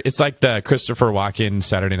answer. It's like the Christopher Walken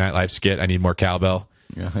Saturday Night Live skit, I need more cowbell.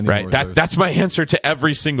 Yeah, I need right? That's my answer to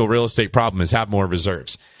every single real estate problem, is have more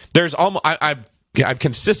reserves. There's almost, I've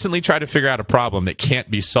consistently tried to figure out a problem that can't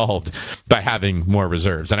be solved by having more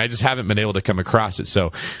reserves, and I just haven't been able to come across it.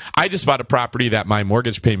 So I just bought a property that my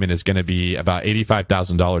mortgage payment is going to be about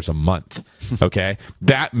 $85,000 a month. Okay.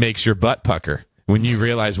 That makes your butt pucker. When you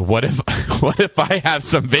realize, what if I have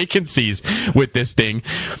some vacancies with this thing?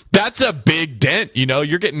 That's a big dent.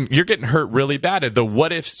 You're getting hurt really bad. The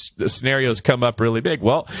what if scenarios come up really big.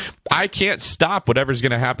 Well, I can't stop whatever's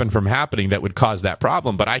going to happen from happening that would cause that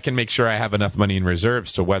problem, but I can make sure I have enough money in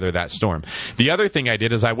reserves to weather that storm. The other thing I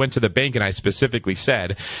did is I went to the bank and I specifically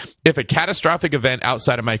said, if a catastrophic event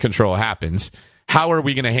outside of my control happens, how are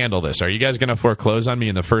we going to handle this? Are you guys going to foreclose on me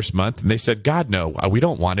in the first month? And they said, God, no, we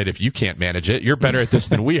don't want it if you can't manage it. You're better at this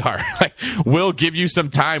than we are. We'll give you some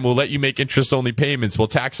time. We'll let you make interest-only payments. We'll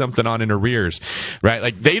tack something on in arrears,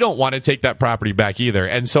 right? They don't want to take that property back either.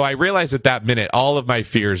 And so I realized at that minute, all of my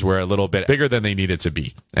fears were a little bit bigger than they needed to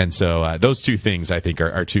be. And so those two things, I think,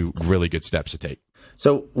 are two really good steps to take.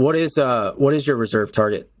 So what is your reserve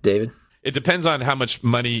target, David? It depends on how much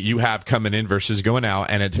money you have coming in versus going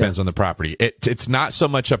out, and it depends on the property. It's not so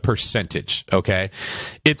much a percentage, okay?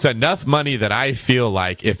 It's enough money that I feel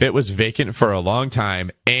like if it was vacant for a long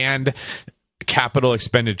time and capital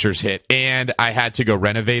expenditures hit and I had to go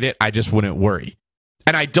renovate it, I just wouldn't worry.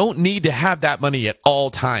 And I don't need to have that money at all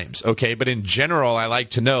times, okay? But in general, I like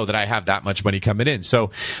to know that I have that much money coming in. So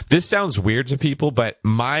this sounds weird to people, but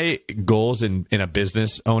my goals in a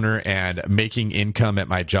business owner and making income at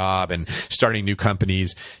my job and starting new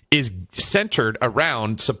companies is centered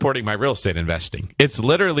around supporting my real estate investing. It's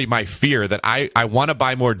literally my fear that I want to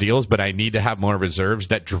buy more deals, but I need to have more reserves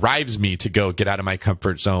that drives me to go get out of my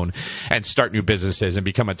comfort zone and start new businesses and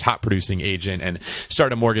become a top producing agent and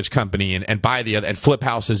start a mortgage company and buy the other and flip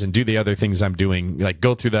houses and do the other things I'm doing, like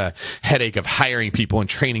go through the headache of hiring people and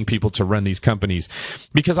training people to run these companies,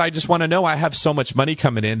 because I just want to know I have so much money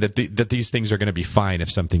coming in that that these things are going to be fine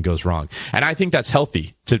if something goes wrong. And I think that's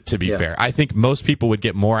healthy, to be fair. I think most people would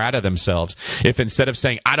get more out of themselves if instead of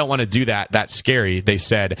saying, I don't want to do that, that's scary, they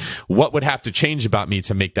said, what would have to change about me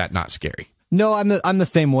to make that not scary? No, I'm the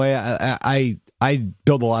same way. I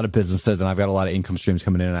build a lot of businesses and I've got a lot of income streams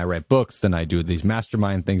coming in, and I write books and I do these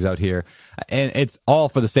mastermind things out here. And it's all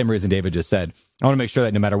for the same reason David just said. I want to make sure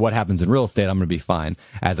that no matter what happens in real estate, I'm going to be fine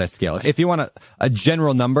as I scale. If you want a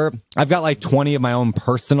general number, I've got like 20 of my own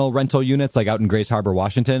personal rental units, like out in Grace Harbor,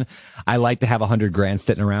 Washington. I like to have $100,000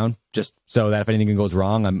 sitting around just so that if anything goes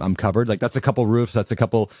wrong, I'm covered. Like that's a couple roofs. That's a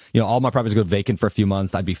couple, all my properties go vacant for a few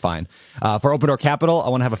months. I'd be fine. For Open Door Capital, I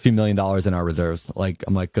want to have a few $1 million in our reserves.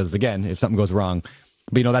 Cause again, if something goes wrong,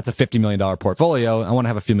 but that's a $50 million portfolio. I want to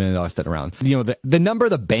have a few $1 million sitting around. The number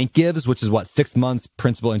the bank gives, which is what, 6 months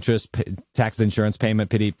principal, interest, tax, insurance payment,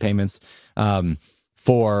 payments,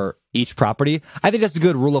 for each property. I think that's a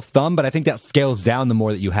good rule of thumb, but I think that scales down the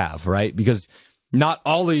more that you have, right? Because not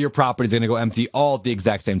all of your properties are going to go empty all at the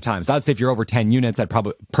exact same time. So I'd say if you're over 10 units, I'd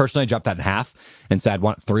probably personally drop that in half and say I'd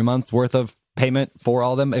want 3 months worth of payment for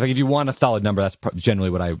all of them. If you want a solid number, that's generally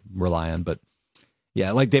what I rely on, but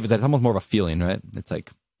yeah, like David said, it's almost more of a feeling, right? It's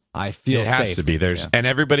like, I feel it has safe. To be. And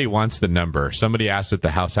everybody wants the number. Somebody asked at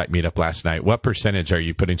the House Hack meetup last night, what percentage are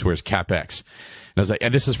you putting towards CapEx? And I was like,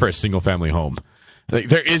 and this is for a single family home. Like,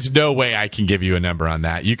 there is no way I can give you a number on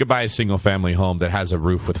that. You could buy a single family home that has a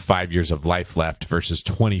roof with 5 years of life left versus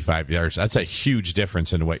 25 years. That's a huge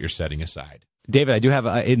difference in what you're setting aside. David, I do have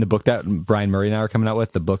in the book that Brian Murray and I are coming out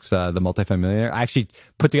with, the books, The Multifamily Millionaire. I actually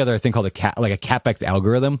put together a thing called a CapEx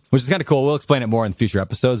algorithm, which is kind of cool. We'll explain it more in future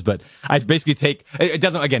episodes, but I basically take, it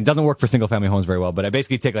doesn't work for single family homes very well, but I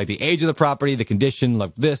basically take like the age of the property, the condition,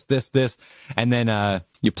 like this, and then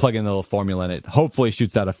you plug in the little formula and it hopefully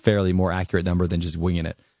shoots out a fairly more accurate number than just winging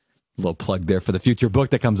it. A little plug there for the future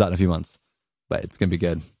book that comes out in a few months, but it's going to be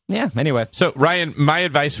good. Yeah. Anyway. So Ryan, my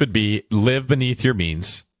advice would be live beneath your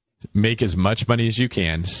means. Make as much money as you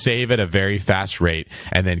can, save at a very fast rate,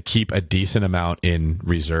 and then keep a decent amount in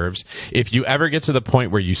reserves. If you ever get to the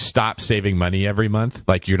point where you stop saving money every month,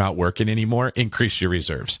 like you're not working anymore, increase your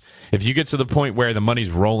reserves. If you get to the point where the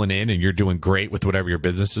money's rolling in and you're doing great with whatever your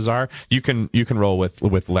businesses are, you can roll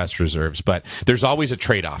with less reserves. But there's always a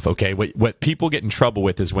trade-off, okay? What people get in trouble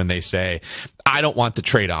with is when they say, I don't want the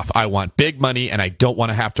trade-off. I want big money and I don't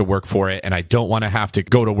want to have to work for it, and I don't want to have to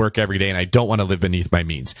go to work every day, and I don't want to live beneath my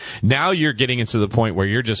means. Now you're getting into the point where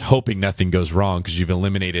you're just hoping nothing goes wrong because you've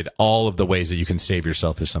eliminated all of the ways that you can save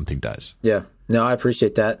yourself if something does. Yeah, no, I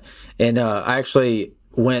appreciate that. And I actually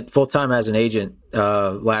went full-time as an agent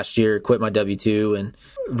last year, quit my W-2 and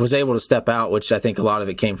was able to step out, which I think a lot of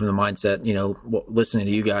it came from the mindset, listening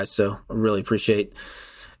to you guys. So I really appreciate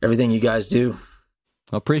everything you guys do.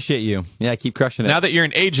 Appreciate you. Yeah, keep crushing it. Now that you're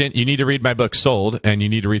an agent, you need to read my book, Sold, and you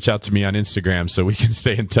need to reach out to me on Instagram so we can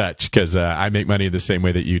stay in touch, because I make money the same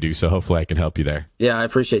way that you do. So hopefully I can help you there. Yeah, I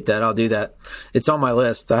appreciate that. I'll do that. It's on my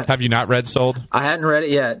list. Have you not read Sold? I hadn't read it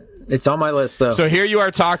yet. It's on my list, though. So here you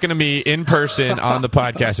are talking to me in person on the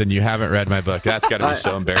podcast, and you haven't read my book. That's got to be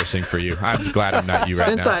so embarrassing for you. I'm glad I'm not you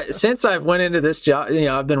right now. Since I've went into this job,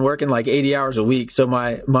 I've been working like 80 hours a week, so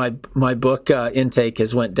my book intake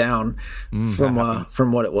has went down from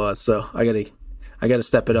what it was. So I got to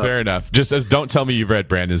step it up. Fair enough. Don't tell me you've read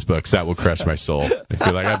Brandon's books. That will crush my soul. I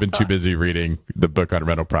feel like I've been too busy reading the book on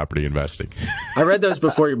rental property investing. I read those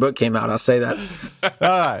before your book came out. I'll say that. All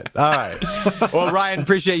right. Well, Ryan,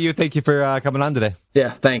 appreciate you. Thank you for coming on today.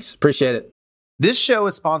 Yeah, thanks. Appreciate it. This show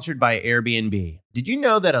is sponsored by Airbnb. Did you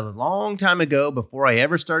know that a long time ago, before I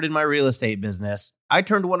ever started my real estate business, I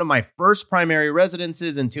turned one of my first primary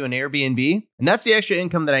residences into an Airbnb? And that's the extra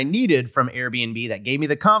income that I needed from Airbnb that gave me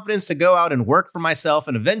the confidence to go out and work for myself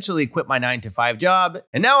and eventually quit my 9-to-5 job.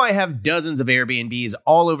 And now I have dozens of Airbnbs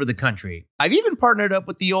all over the country. I've even partnered up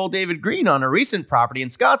with the old David Green on a recent property in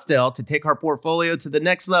Scottsdale to take our portfolio to the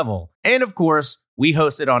next level. And of course, we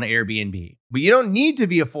host it on Airbnb. But you don't need to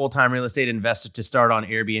be a full-time real estate investor to start on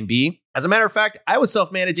Airbnb. As a matter of fact, I was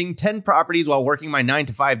self-managing 10 properties while working my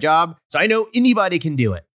 9-to-5 job, so I know anybody can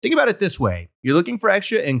do it. Think about it this way. You're looking for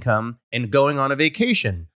extra income and going on a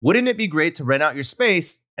vacation. Wouldn't it be great to rent out your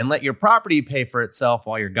space and let your property pay for itself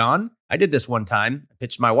while you're gone? I did this one time. I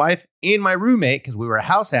pitched my wife and my roommate, because we were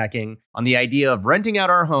house hacking, on the idea of renting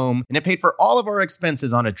out our home, and it paid for all of our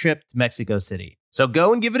expenses on a trip to Mexico City. So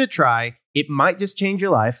go and give it a try. It might just change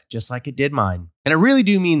your life, just like it did mine. And I really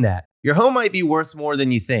do mean that. Your home might be worth more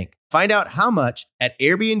than you think. Find out how much at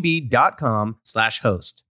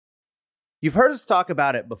airbnb.com/host. You've heard us talk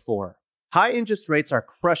about it before. High interest rates are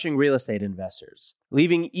crushing real estate investors,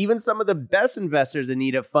 leaving even some of the best investors in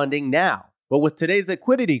need of funding now. But with today's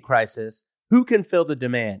liquidity crisis, who can fill the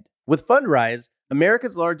demand? With Fundrise,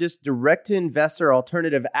 America's largest direct-to-investor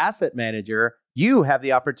alternative asset manager, you have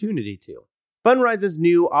the opportunity to. Fundrise's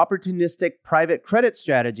new opportunistic private credit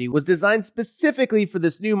strategy was designed specifically for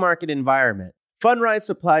this new market environment. Fundrise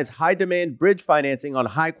supplies high-demand bridge financing on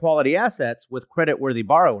high-quality assets with credit-worthy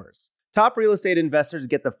borrowers. Top real estate investors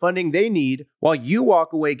get the funding they need while you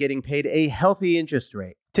walk away getting paid a healthy interest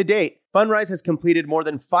rate. To date, Fundrise has completed more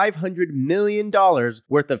than $500 million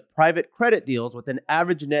worth of private credit deals with an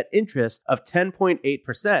average net interest of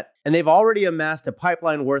 10.8%, and they've already amassed a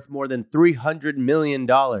pipeline worth more than $300 million.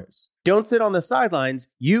 Don't sit on the sidelines.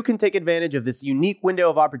 You can take advantage of this unique window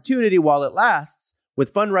of opportunity while it lasts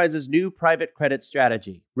with Fundrise's new private credit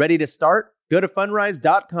strategy. Ready to start? Go to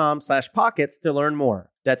fundrise.com/pockets to learn more.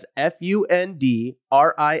 That's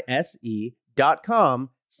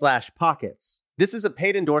fundrise.com/pockets. This is a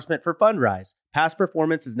paid endorsement for Fundrise. Past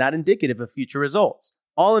performance is not indicative of future results.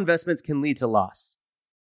 All investments can lead to loss.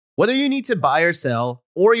 Whether you need to buy or sell,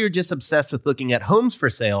 or you're just obsessed with looking at homes for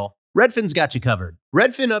sale, Redfin's got you covered.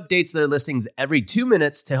 Redfin updates their listings every 2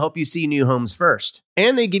 minutes to help you see new homes first.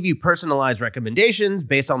 And they give you personalized recommendations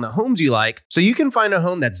based on the homes you like, so you can find a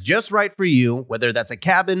home that's just right for you, whether that's a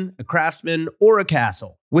cabin, a craftsman, or a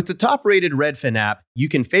castle. With the top-rated Redfin app, you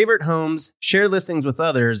can favorite homes, share listings with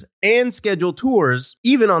others, and schedule tours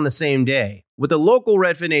even on the same day, with a local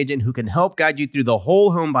Redfin agent who can help guide you through the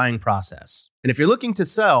whole home buying process. And if you're looking to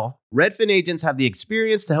sell, Redfin agents have the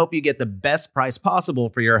experience to help you get the best price possible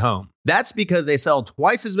for your home. That's because they sell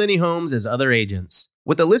twice as many homes as other agents.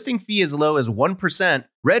 With a listing fee as low as 1%,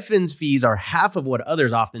 Redfin's fees are half of what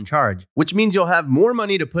others often charge, which means you'll have more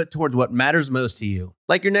money to put towards what matters most to you,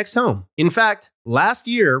 like your next home. In fact, last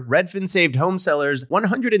year, Redfin saved home sellers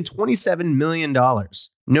 $127 million.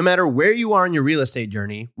 No matter where you are in your real estate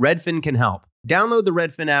journey, Redfin can help. Download the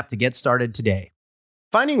Redfin app to get started today.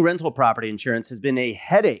 Finding rental property insurance has been a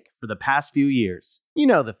headache for the past few years. You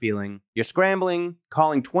know the feeling. You're scrambling,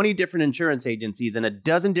 calling 20 different insurance agencies in a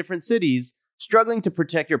dozen different cities, struggling to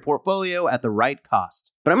protect your portfolio at the right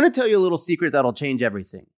cost. But I'm going to tell you a little secret that'll change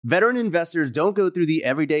everything. Veteran investors don't go through the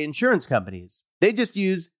everyday insurance companies. They just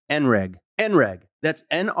use NREG. NREG, that's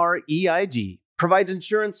NREIG, provides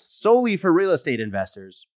insurance solely for real estate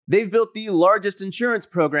investors. They've built the largest insurance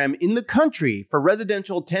program in the country for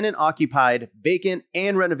residential tenant-occupied, vacant,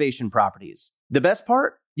 and renovation properties. The best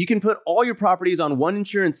part? You can put all your properties on one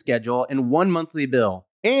insurance schedule and one monthly bill.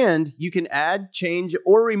 And you can add, change,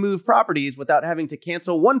 or remove properties without having to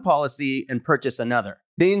cancel one policy and purchase another.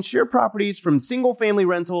 They insure properties from single-family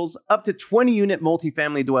rentals up to 20-unit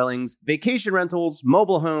multifamily dwellings, vacation rentals,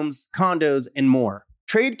 mobile homes, condos, and more.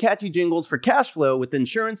 Trade catchy jingles for cash flow with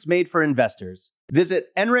insurance made for investors. Visit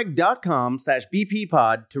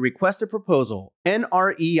nreg.com/bppod to request a proposal.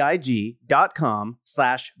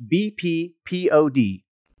 nreg.com/bppod.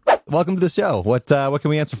 Welcome to the show. What can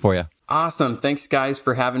we answer for you? Awesome. Thanks, guys,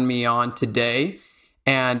 for having me on today.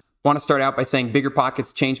 And I want to start out by saying Bigger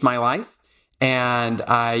Pockets changed my life. And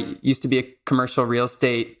I used to be a commercial real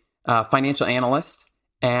estate financial analyst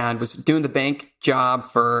and was doing the bank job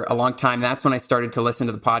for a long time. That's when I started to listen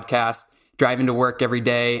to the podcast, driving to work every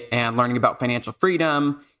day and learning about financial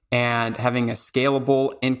freedom and having a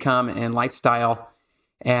scalable income and lifestyle,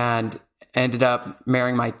 and ended up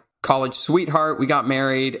marrying my college sweetheart. We got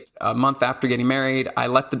married a month after getting married. I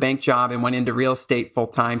left the bank job and went into real estate full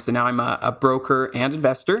time. So now I'm a broker and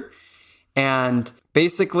investor. And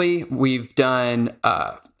basically, we've done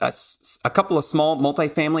a couple of small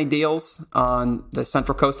multifamily deals on the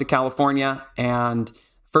central coast of California. And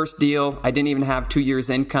first deal, I didn't even have 2 years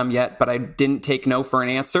income yet, but I didn't take no for an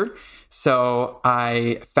answer. So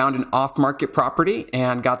I found an off-market property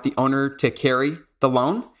and got the owner to carry the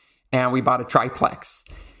loan. And we bought a triplex.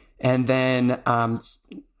 And then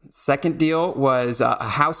second deal was a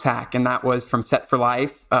house hack, and that was from Set for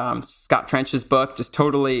Life. Scott Trench's book just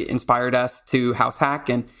totally inspired us to house hack.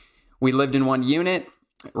 And we lived in one unit,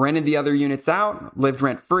 rented the other units out, lived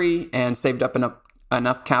rent-free, and saved up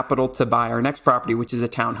enough capital to buy our next property, which is a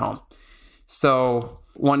townhome. So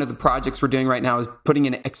One of the projects we're doing right now is putting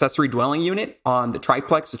an accessory dwelling unit on the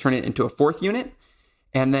triplex to turn it into a fourth unit.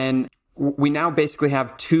 And then we now basically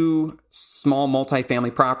have 2 small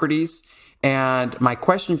multifamily properties. And my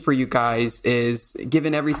question for you guys is,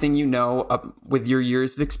 given everything you know with your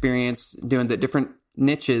years of experience doing the different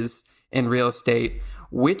niches in real estate,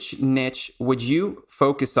 which niche would you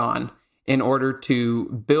focus on in order to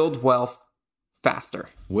build wealth faster?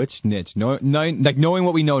 Which niche? Like knowing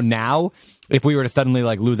what we know now, if we were to suddenly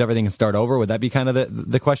like lose everything and start over, would that be kind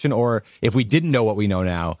of the question? Or if we didn't know what we know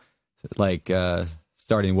now, like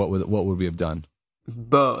starting, what would we have done?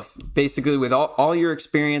 Both. Basically, with all your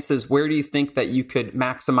experiences, where do you think that you could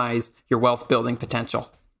maximize your wealth building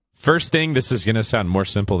potential? First thing, this is going to sound more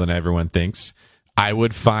simple than everyone thinks. I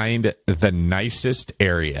would find the nicest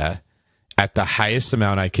area at the highest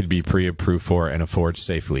amount I could be pre-approved for and afford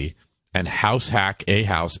safely, and house hack a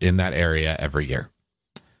house in that area every year.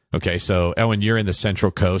 Okay, so Owen, you're in the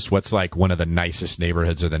Central Coast. What's like one of the nicest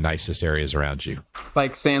neighborhoods or the nicest areas around you?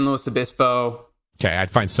 Like San Luis Obispo. Okay,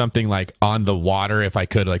 I'd find something like on the water if I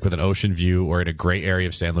could, like with an ocean view, or in a great area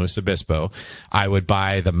of San Luis Obispo. I would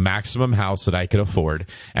buy the maximum house that I could afford,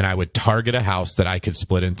 and I would target a house that I could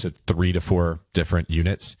split into 3 to 4 different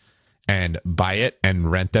units and buy it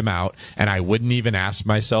and rent them out. And I wouldn't even ask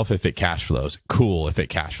myself if it cash flows. Cool if it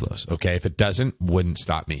cash flows. Okay, if it doesn't, wouldn't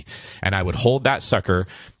stop me. And I would hold that sucker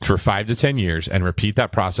for 5 to 10 years and repeat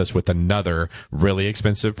that process with another really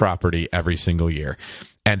expensive property every single year.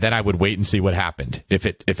 And then I would wait and see what happened. If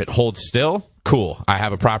it holds still, cool. I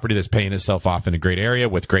have a property that's paying itself off in a great area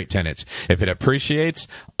with great tenants. If it appreciates,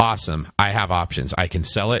 awesome. I have options. I can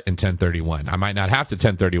sell it in 1031. I might not have to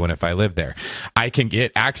 1031 if I live there. I can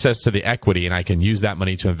get access to the equity and I can use that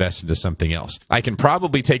money to invest into something else. I can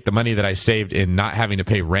probably take the money that I saved in not having to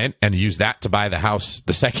pay rent and use that to buy the house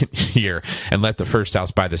the second year and let the first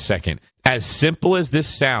house buy the second. As simple as this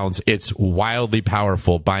sounds, it's wildly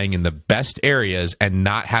powerful, buying in the best areas and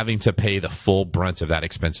not having to pay the full brunt of that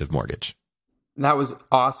expensive mortgage. That was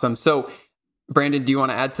awesome. So, Brandon, do you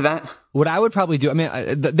want to add to that? What I would probably do, I mean,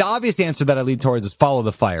 the obvious answer that I lead towards is follow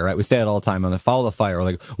the fire, right? We say it all the time on the follow the fire.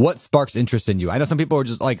 Like, what sparks interest in you? I know some people are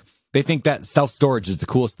just like, they think that self-storage is the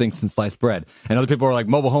coolest thing since sliced bread. And other people are like,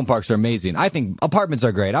 mobile home parks are amazing. I think apartments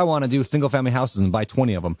are great. I want to do single-family houses and buy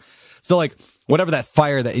 20 of them. So, like, whatever that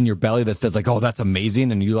fire that in your belly that says, like, oh, that's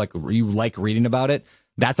amazing, and you like reading about it,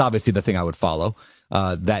 that's obviously the thing I would follow,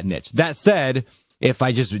 that niche. That said, if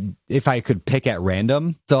I could pick at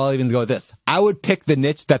random, so I'll even go with this. I would pick the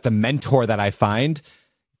niche that the mentor that I find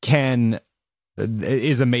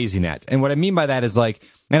is amazing at. And what I mean by that is like,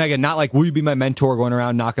 and again, not like, will you be my mentor going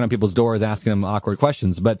around knocking on people's doors, asking them awkward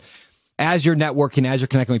questions, but as you're networking, as you're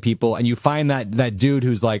connecting with people, and you find that dude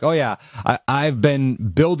who's like, oh yeah, I've been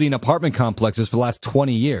building apartment complexes for the last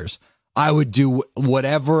 20 years. I would do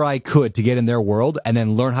whatever I could to get in their world and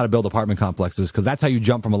then learn how to build apartment complexes, because that's how you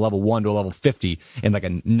jump from a level 1 to a level 50 in like a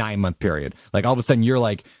 9-month period. Like all of a sudden you're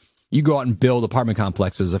like, you go out and build apartment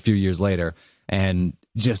complexes a few years later and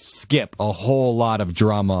just skip a whole lot of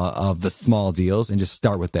drama of the small deals and just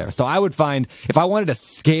start with there. So I would find, if I wanted to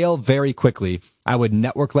scale very quickly, I would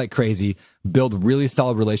network like crazy, build really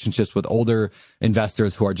solid relationships with older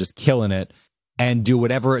investors who are just killing it, and do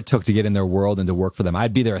whatever it took to get in their world and to work for them.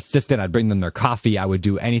 I'd be their assistant. I'd bring them their coffee. I would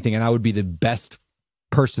do anything. And I would be the best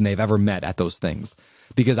person they've ever met at those things,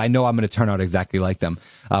 because I know I'm going to turn out exactly like them.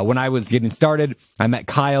 When I was getting started, I met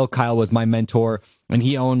Kyle. Kyle was my mentor, and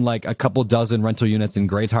he owned like a couple dozen rental units in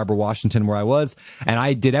Grays Harbor, Washington, where I was. And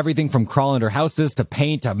I did everything from crawl under houses to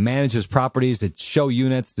paint, to manage his properties, to show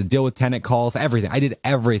units, to deal with tenant calls, everything. I did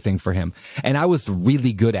everything for him, and I was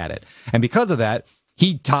really good at it. And because of that,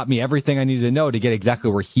 he taught me everything I needed to know to get exactly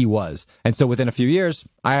where he was. And so within a few years,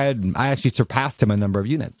 I actually surpassed him a number of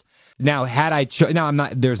units. Now,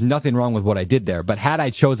 there's nothing wrong with what I did there, but had I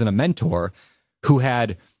chosen a mentor who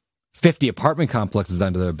had 50 apartment complexes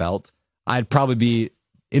under their belt, I'd probably be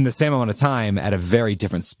in the same amount of time at a very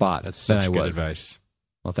different spot That's than such I good was. advice.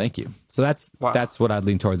 Well, thank you. So that's what I'd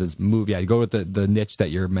lean towards is move. Yeah, go with the niche that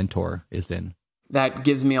your mentor is in. That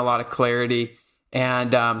gives me a lot of clarity.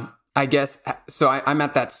 And I guess, so I'm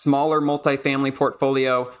at that smaller multifamily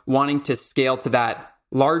portfolio, wanting to scale to that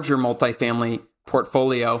larger multifamily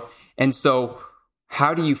portfolio. And so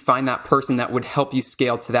how do you find that person that would help you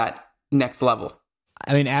scale to that next level?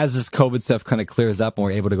 I mean, as this COVID stuff kind of clears up and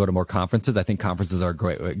we're able to go to more conferences, I think conferences are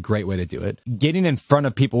a great way to do it. Getting in front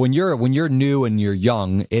of people when you're new and you're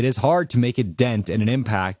young, it is hard to make a dent and an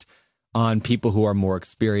impact on people who are more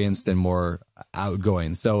experienced and more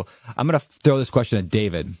outgoing. So I'm going to throw this question at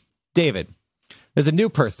David. David, there's a new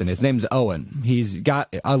person. His name's Owen. He's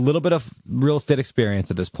got a little bit of real estate experience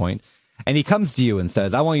at this point, and he comes to you and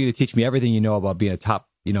says, I want you to teach me everything you know about being a top,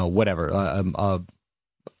 whatever,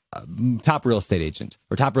 top real estate agent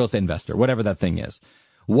or top real estate investor, whatever that thing is.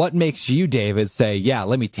 What makes you, David, say, yeah,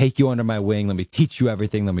 let me take you under my wing. Let me teach you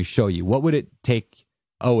everything. Let me show you. What would it take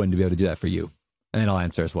Owen to be able to do that for you? And then I'll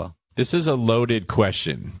answer as well. This is a loaded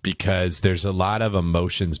question because there's a lot of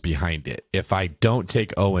emotions behind it. If I don't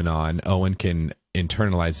take Owen on, Owen can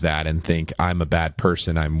internalize that and think I'm a bad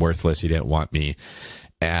person. I'm worthless. He didn't want me.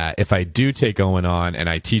 If I do take Owen on and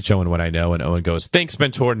I teach Owen what I know and Owen goes, thanks,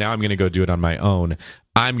 mentor, now I'm going to go do it on my own,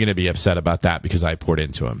 I'm going to be upset about that because I poured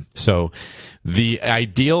into him. So the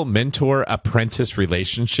ideal mentor-apprentice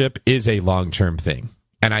relationship is a long-term thing.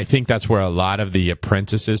 And I think that's where a lot of the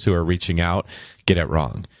apprentices who are reaching out get it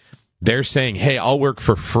wrong. They're saying, hey, I'll work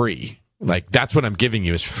for free. Like, that's what I'm giving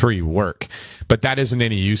you is free work. But that isn't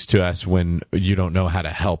any use to us when you don't know how to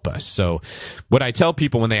help us. So what I tell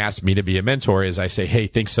people when they ask me to be a mentor is I say, hey,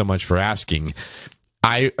 thanks so much for asking.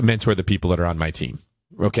 I mentor the people that are on my team.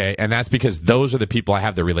 Okay. And that's because those are the people I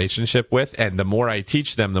have the relationship with. And the more I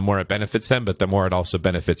teach them, the more it benefits them, but the more it also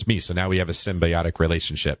benefits me. So now we have a symbiotic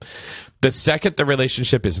relationship. The second the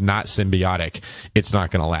relationship is not symbiotic, it's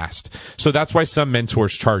not going to last. So that's why some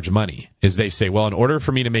mentors charge money, is they say, well, in order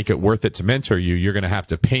for me to make it worth it to mentor you, you're going to have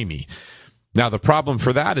to pay me. Now, the problem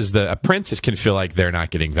for that is the apprentice can feel like they're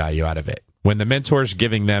not getting value out of it. When the mentor's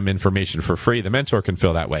giving them information for free, the mentor can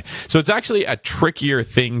feel that way. So it's actually a trickier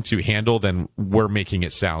thing to handle than we're making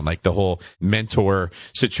it sound. Like, the whole mentor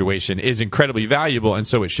situation is incredibly valuable, and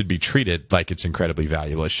so it should be treated like it's incredibly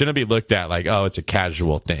valuable. It shouldn't be looked at like, oh, it's a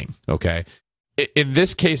casual thing, okay? In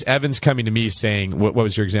this case, Evan's coming to me saying, what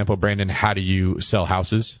was your example, Brandon? How do you sell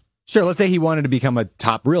houses? Sure. Let's say he wanted to become a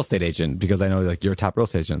top real estate agent, because I know like you're a top real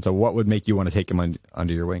estate agent. So what would make you want to take him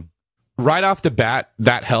under your wing? Right off the bat,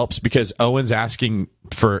 that helps because Owen's asking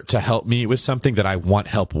to help me with something that I want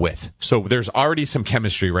help with. So there's already some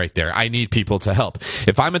chemistry right there. I need people to help.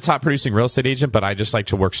 If I'm a top producing real estate agent, but I just like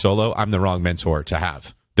to work solo, I'm the wrong mentor to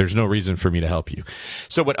have. There's no reason for me to help you.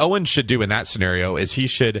 So what Owen should do in that scenario is he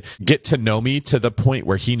should get to know me to the point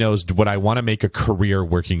where he knows, would I want to make a career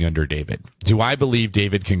working under David? Do I believe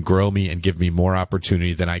David can grow me and give me more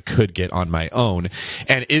opportunity than I could get on my own?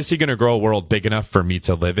 And is he going to grow a world big enough for me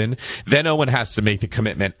to live in? Then Owen has to make the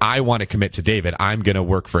commitment. I want to commit to David. I'm going to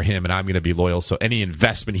work for him and I'm going to be loyal. So any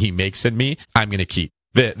investment he makes in me, I'm going to keep.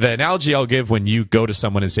 The analogy I'll give when you go to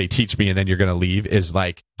someone and say, teach me, and then you're going to leave is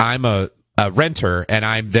like, I'm a renter and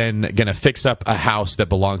I'm then going to fix up a house that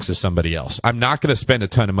belongs to somebody else. I'm not going to spend a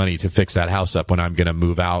ton of money to fix that house up when I'm going to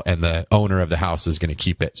move out and the owner of the house is going to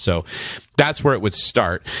keep it. So that's where it would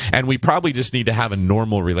start. And we probably just need to have a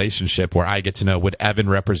normal relationship where I get to know, would Evan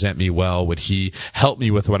represent me well? Would he help me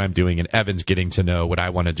with what I'm doing? And Evan's getting to know, would I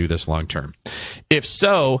want to do this long term? If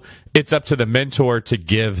so, it's up to the mentor to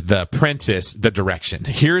give the apprentice the direction.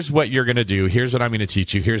 Here's what you're going to do. Here's what I'm going to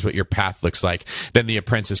teach you. Here's what your path looks like. Then the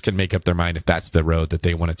apprentice can make up their mind if that's the road that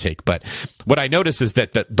they want to take. But what I notice is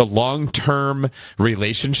that the long-term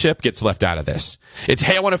relationship gets left out of this. It's,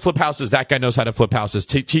 hey, I want to flip houses. That guy knows how to flip houses.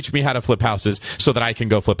 Teach me how to flip houses so that I can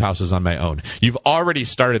go flip houses on my own. You've already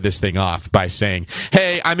started this thing off by saying,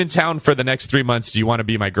 hey, I'm in town for the next 3 months. Do you want to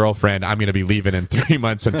be my girlfriend? I'm going to be leaving in 3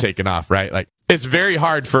 months and taking off, right? Like, it's very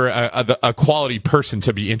hard for a quality person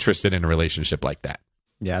to be interested in a relationship like that.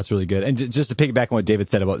 Yeah, that's really good. And just to piggyback on what David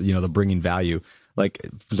said about, the bringing value, like,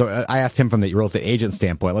 so I asked him from the real estate agent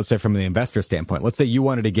standpoint, let's say from the investor standpoint, let's say you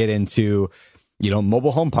wanted to get into,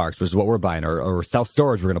 mobile home parks, which is what we're buying, or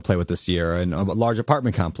self-storage we're going to play with this year, and large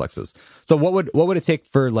apartment complexes. So what would it take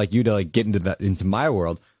for like you to like get into my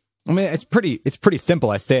world? I mean, it's pretty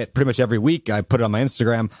simple. I say it pretty much every week. I put it on my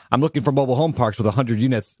Instagram. I'm looking for mobile home parks with 100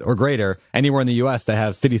 units or greater anywhere in the U.S. that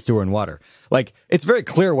have city, sewer, and water. Like, it's very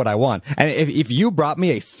clear what I want. And if you brought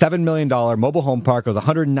me a $7 million mobile home park with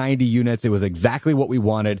 190 units, it was exactly what we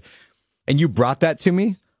wanted, and you brought that to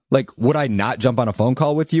me, like, would I not jump on a phone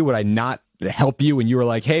call with you? Would I not help you? And you were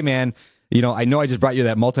like, hey, man, I know I just brought you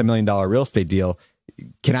that multi-million-dollar real estate deal.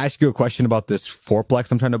 Can I ask you a question about this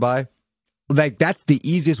fourplex I'm trying to buy? Like, that's the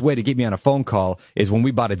easiest way to get me on a phone call is when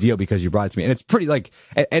we bought a deal because you brought it to me. And it's pretty like,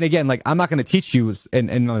 and again, like, I'm not going to teach you and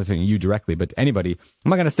another thing, you directly, but anybody, I'm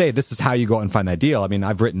not going to say this is how you go out and find that deal. I mean,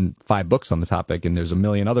 I've written 5 books on the topic and there's a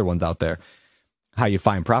million other ones out there, how you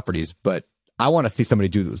find properties, but I want to see somebody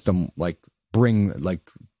do some like bring like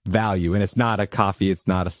value. And it's not a coffee. It's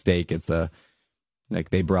not a steak. It's like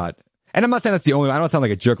they brought, And I'm not saying that's the only one. I don't sound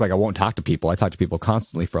like a jerk, like I won't talk to people. I talk to people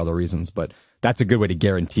constantly for other reasons, but that's a good way to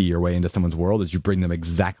guarantee your way into someone's world is you bring them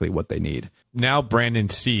exactly what they need. Now Brandon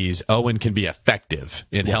sees Owen can be effective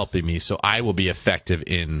in helping me, so I will be effective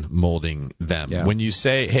in molding them. Yeah. When you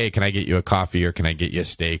say, hey, can I get you a coffee or can I get you a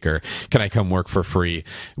steak or can I come work for free?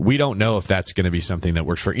 We don't know if that's going to be something that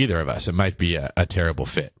works for either of us. It might be a terrible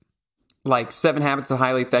fit. Like 7 Habits of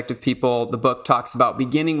Highly Effective People, the book talks about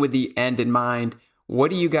beginning with the end in mind.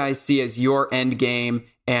 What do you guys see as your end game,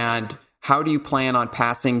 and how do you plan on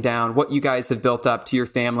passing down what you guys have built up to your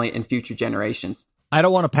family and future generations? I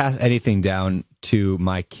don't want to pass anything down to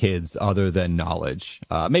my kids other than knowledge.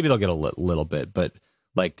 Maybe they'll get a little bit, but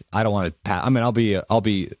like I don't want to pass. I mean, I'll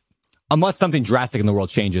be unless something drastic in the world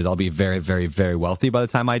changes, I'll be very, very, very wealthy by the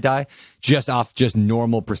time I die. Just off just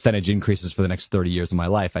normal percentage increases for the next 30 years of my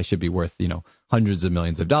life, I should be worth, hundreds of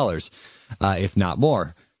millions of dollars, if not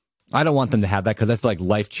more. I don't want them to have that because that's like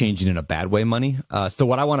life-changing in a bad way money. So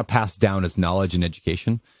what I want to pass down is knowledge and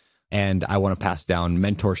education, and I want to pass down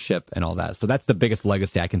mentorship and all that. So that's the biggest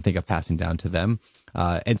legacy I can think of passing down to them.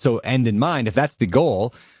 And so end in mind, if that's the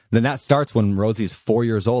goal, then that starts when Rosie's 4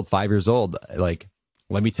 years old, 5 years old. Like,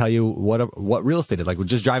 let me tell you what real estate is. Like, we're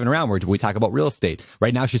just driving around where we talk about real estate.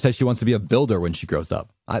 Right now, she says she wants to be a builder when she grows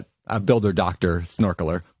up. A builder, doctor,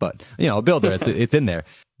 snorkeler, but, a builder, it's in there.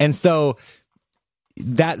 And so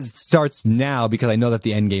that starts now because I know that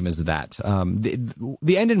the end game is that.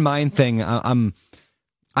 The end in mind thing,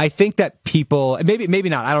 I think that people, maybe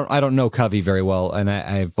not. I don't know Covey very well, and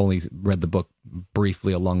I've only read the book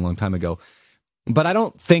briefly a long, long time ago. But I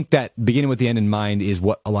don't think that beginning with the end in mind is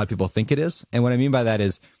what a lot of people think it is. And what I mean by that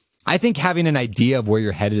is, I think having an idea of where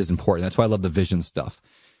you're headed is important. That's why I love the vision stuff.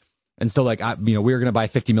 And so, like, we were going to buy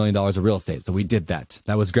 $50 million of real estate. So we did that.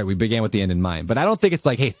 That was great. We began with the end in mind. But I don't think it's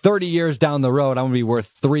like, hey, 30 years down the road, I'm going to be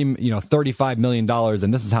worth $35 million,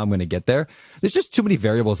 and this is how I'm going to get there. There's just too many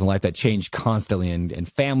variables in life that change constantly,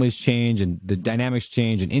 and families change, and the dynamics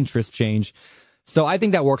change, and interests change. So I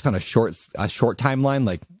think that works on a short timeline,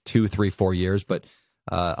 like 2, 3, 4 years, but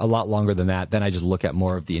a lot longer than that. Then I just look at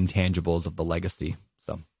more of the intangibles of the legacy.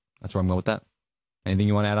 So that's where I'm going with that. Anything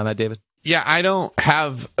you want to add on that, David? Yeah, I don't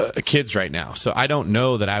have kids right now, so I don't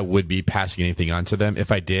know that I would be passing anything on to them.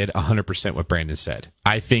 If I did, 100% what Brandon said.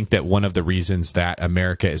 I think that one of the reasons that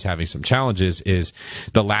America is having some challenges is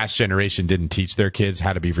the last generation didn't teach their kids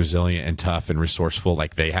how to be resilient and tough and resourceful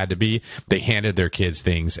like they had to be. They handed their kids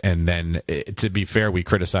things, and then, to be fair, we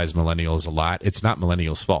criticize millennials a lot. It's not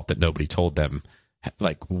millennials' fault that nobody told them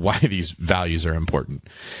like why these values are important.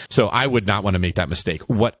 So I would not want to make that mistake.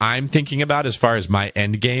 What I'm thinking about as far as my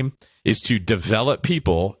end game is to develop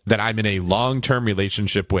people that I'm in a long-term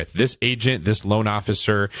relationship with. This agent, this loan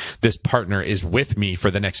officer, this partner is with me for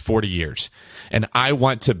the next 40 years. And I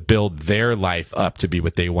want to build their life up to be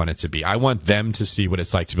what they want it to be. I want them to see what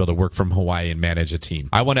it's like to be able to work from Hawaii and manage a team.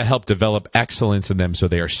 I want to help develop excellence in them so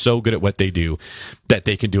they are so good at what they do that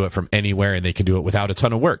they can do it from anywhere, and they can do it without a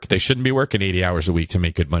ton of work. They shouldn't be working 80 hours a week to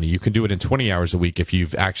make good money. You can do it in 20 hours a week if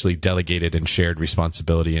you've actually delegated and shared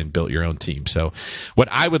responsibility and built your own team. So what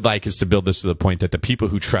I would like is to build this to the point that the people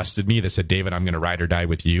who trusted me, that said, David, I'm going to ride or die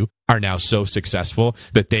with you, are now so successful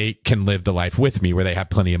that they can live the life with me where they have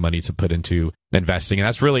plenty of money to put into investing. And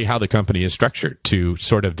that's really how the company is structured, to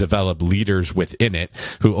sort of develop leaders within it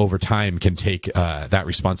who over time can take that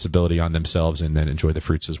responsibility on themselves and then enjoy the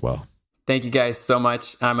fruits as well. Thank you guys so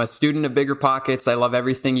much. I'm a student of Bigger Pockets. I love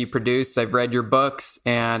everything you produce. I've read your books,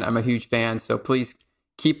 and I'm a huge fan. So please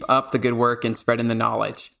keep up the good work and spreading the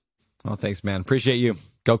knowledge. Well, thanks, man. Appreciate you.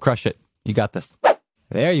 Go crush it. You got this.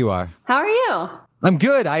 There you are. How are you? I'm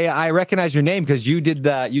good. I recognize your name because you did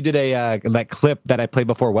that clip that I played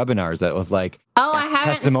before webinars that was like I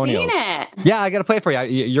haven't testimonials. seen it. Yeah, I got to play it for you.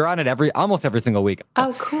 You're on it almost every single week.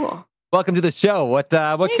 Oh, cool. Welcome to the show. What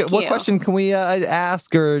question can we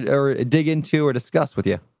ask or dig into or discuss with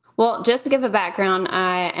you? Well, just to give a background,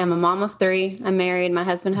 I am a mom of 3. I'm married. My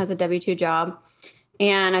husband has a W-2 job.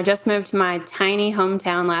 And I just moved to my tiny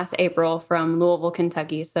hometown last April from Louisville,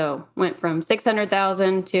 Kentucky. So went from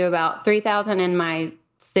 600,000 to about 3,000 in my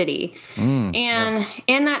city. And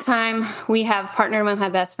in that time, we have partnered with my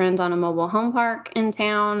best friends on a mobile home park in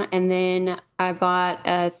town. And then I bought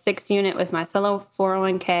a 6-unit with my solo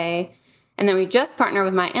 401k. And then we just partnered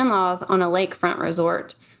with my in-laws on a lakefront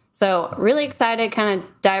resort. So really excited, kind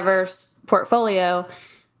of diverse portfolio.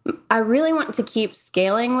 I really want to keep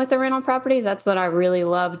scaling with the rental properties. That's what I really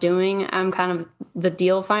love doing. I'm kind of the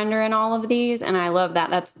deal finder in all of these, and I love that.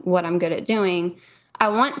 That's what I'm good at doing. I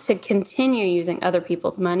want to continue using other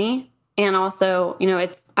people's money. And also,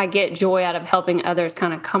 I get joy out of helping others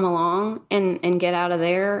kind of come along and get out of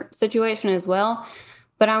their situation as well.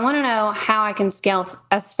 but I want to know how I can scale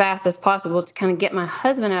as fast as possible to kind of get my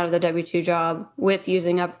husband out of the W-2 job with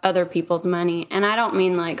using up other people's money. And I don't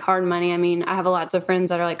mean like hard money. I mean, I have lots of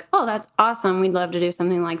friends that are like, oh, that's awesome. We'd love to do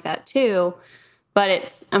something like that too.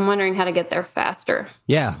 But I'm wondering how to get there faster.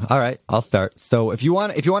 Yeah. All right. I'll start. So if you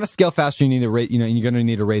want to scale faster, you need to you're going to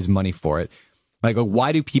need to raise money for it. Like,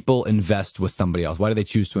 why do people invest with somebody else? Why do they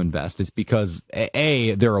choose to invest? It's because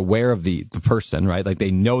A, they're aware of the person, right? Like they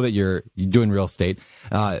know that you're doing real estate.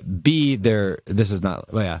 B, they're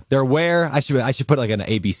aware. I should put like an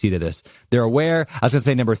ABC to this. They're aware. I was going to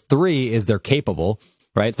say number 3 is they're capable,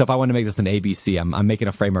 right? So if I want to make this an ABC, I'm making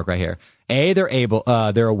a framework right here. A,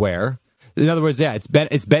 they're aware. In other words, yeah,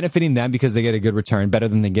 it's benefiting them because they get a good return, better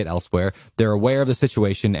than they get elsewhere. They're aware of the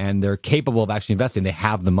situation and they're capable of actually investing. They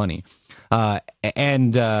have the money. I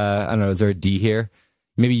don't know, is there a D here?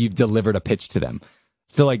 Maybe you've delivered a pitch to them.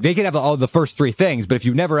 So like they could have all the first 3 things, but if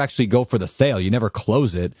you never actually go for the sale, you never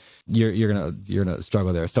close it, you're gonna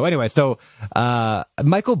struggle there. So anyway,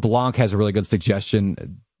 Michael Blanc has a really good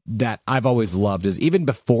suggestion that I've always loved is even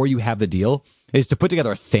before you have the deal is to put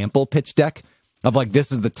together a sample pitch deck of like,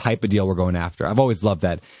 this is the type of deal we're going after. I've always loved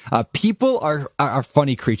that. People are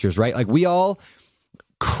funny creatures, right? Like we all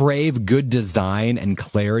crave good design and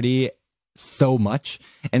clarity so much.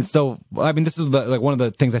 And so, I mean, this is one of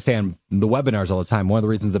the things I say on the webinars all the time. One of the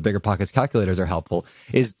reasons the Bigger Pockets calculators are helpful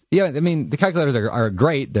is, yeah, I mean, the calculators are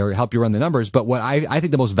great. They help you run the numbers. But what I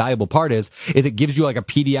think the most valuable part is it gives you like a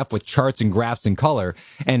PDF with charts and graphs and color.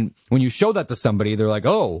 And when you show that to somebody, they're like,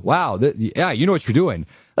 oh, wow. Yeah, you know what you're doing.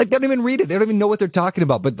 Like they don't even read it. They don't even know what they're talking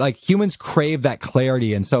about. But like humans crave that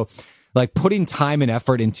clarity. And so like putting time and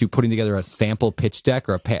effort into putting together a sample pitch deck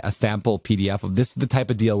or a sample PDF of this is the type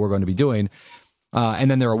of deal we're going to be doing.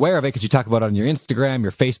 And then they're aware of it because you talk about it on your Instagram,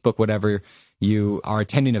 your Facebook, whatever. You are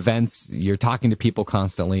attending events. You're talking to people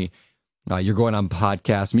constantly. You're going on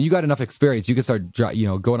podcasts. I mean, you got enough experience. You can start,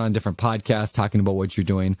 going on different podcasts, talking about what you're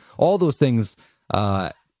doing. All those things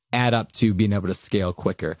add up to being able to scale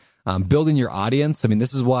quicker. Building your audience. I mean,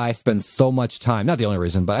 this is why I spend so much time, not the only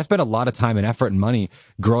reason, but I spend a lot of time and effort and money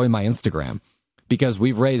growing my Instagram because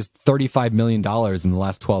we've raised $35 million in the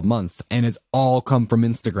last 12 months and it's all come from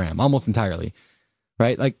Instagram, almost entirely,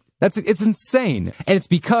 right? Like it's insane. And it's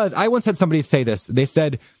because I once had somebody say this. They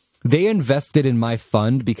said they invested in my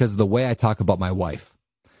fund because of the way I talk about my wife.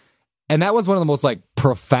 And that was one of the most like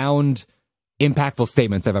profound impactful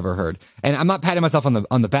statements I've ever heard. And I'm not patting myself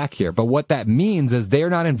on the back here, but what that means is they're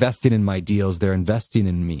not investing in my deals, they're investing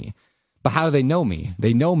in me. But how do they know me?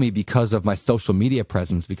 They know me because of my social media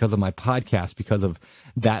presence, because of my podcast, because of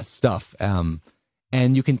that stuff.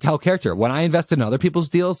 And you can tell character. When I invest in other people's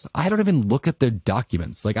deals, I don't even look at their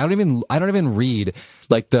documents. Like I don't even read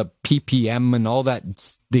like the PPM and all that,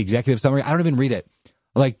 the executive summary. I don't even read it.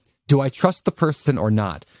 Like, do I trust the person or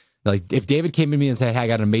not? Like if David came to me and said, hey, I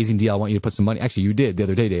got an amazing deal. I want you to put some money. Actually, you did the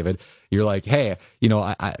other day, David. You're like, hey,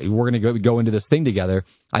 we're going to go into this thing together.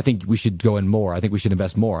 I think we should go in more. I think we should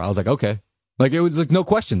invest more. I was like, okay. Like it was like no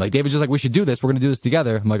question. Like David's just like, we should do this. We're going to do this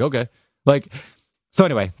together. I'm like, okay. Like, so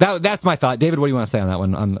anyway, that's my thought. David, what do you want to say on that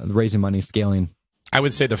one, on raising money, scaling? I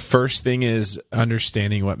would say the first thing is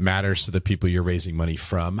understanding what matters to the people you're raising money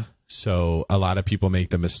from. So a lot of people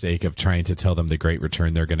make the mistake of trying to tell them the great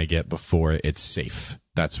return they're going to get before it's safe.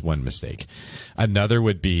 That's one mistake. Another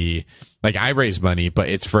would be like I raise money, but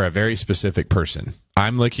it's for a very specific person.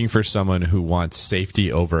 I'm looking for someone who wants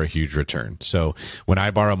safety over a huge return. So when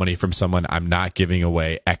I borrow money from someone, I'm not giving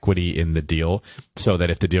away equity in the deal so that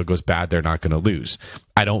if the deal goes bad, they're not going to lose.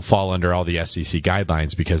 I don't fall under all the SEC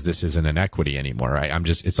guidelines because this isn't an equity anymore, right?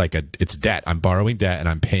 It's debt. I'm borrowing debt and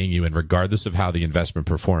I'm paying you. And regardless of how the investment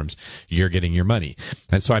performs, you're getting your money.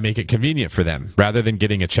 And so I make it convenient for them rather than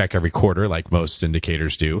getting a check every quarter, like most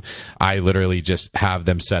syndicators do. I literally just have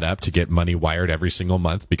them set up to get money wired every single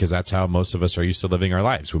month because that's how most of us are used to living our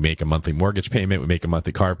lives. We make a monthly mortgage payment. We make a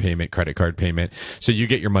monthly car payment, credit card payment. So you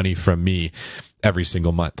get your money from me every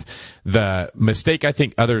single month. The mistake I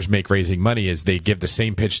think others make raising money is they give the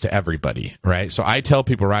same pitch to everybody, right? So I tell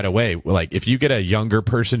people right away, like if you get a younger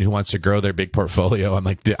person who wants to grow their big portfolio, I'm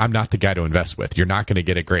like, I'm not the guy to invest with. You're not going to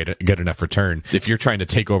get a good enough return. If you're trying to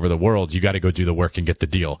take over the world, you got to go do the work and get the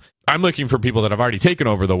deal. I'm looking for people that have already taken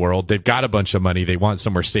over the world. They've got a bunch of money. They want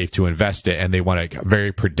somewhere safe to invest it and they want a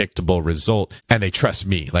very predictable result and they trust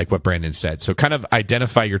me, like what Brandon said. So kind of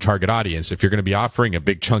identify your target audience. If you're going to be offering a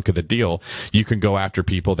big chunk of the deal, you can go after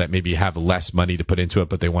people that maybe have less money to put into it,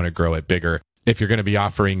 but they want to grow it bigger. If you're going to be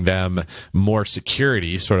offering them more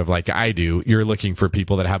security, sort of like I do, you're looking for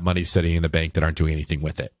people that have money sitting in the bank that aren't doing anything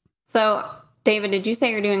with it. So David, did you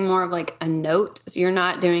say you're doing more of like a note? So you're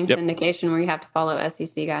not doing syndication where you have to follow SEC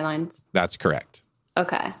guidelines? That's correct.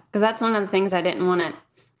 Okay. Because that's one of the things I didn't want to,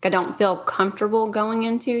 I don't feel comfortable going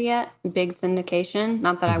into yet. Big syndication.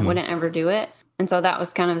 Not that I wouldn't ever do it. And so that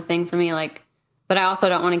was kind of the thing for me. Like, but I also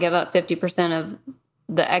don't want to give up 50% of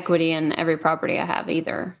the equity in every property I have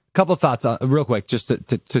either. Couple of thoughts real quick, just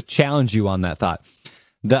to challenge you on that thought.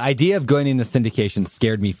 The idea of going into syndication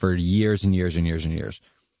scared me for years and years and years and years.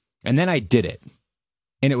 And then I did it.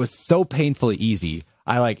 And it was so painfully easy.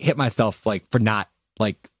 I like hit myself like for not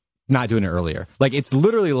doing it earlier. Like it's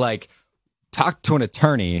literally like talk to an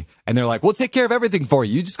attorney and they're like, we'll take care of everything for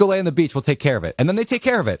you. You just go lay on the beach. We'll take care of it. And then they take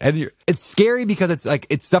care of it. And it's scary because it's like,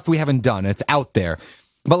 it's stuff we haven't done. It's out there.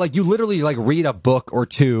 But like you literally like read a book or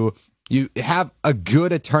two. You have a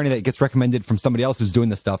good attorney that gets recommended from somebody else who's doing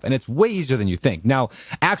this stuff, and it's way easier than you think. Now,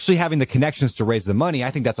 actually having the connections to raise the money,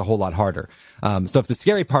 I think that's a whole lot harder. So if the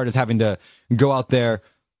scary part is having to go out there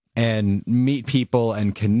and meet people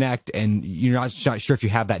and connect, and you're not sure if you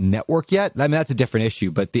have that network yet, I mean, that's a different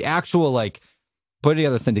issue. But the actual like putting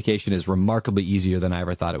together syndication is remarkably easier than I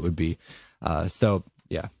ever thought it would be. So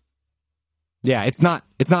yeah. Yeah, it's not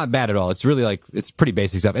bad at all. It's really like, it's pretty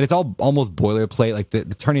basic stuff. And it's all almost boilerplate. Like the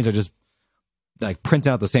attorneys are just like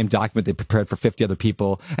printing out the same document they prepared for 50 other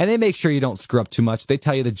people. And they make sure you don't screw up too much. They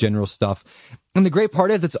tell you the general stuff. And the great part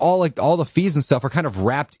is it's all like all the fees and stuff are kind of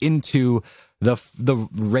wrapped into the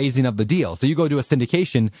raising of the deal. So you go do a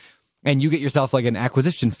syndication and you get yourself like an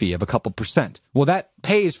acquisition fee of a couple %. Well, that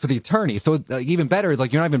pays for the attorney. So like, even better is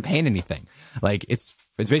like, you're not even paying anything. Like it's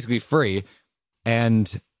basically free.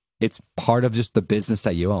 And it's part of just the business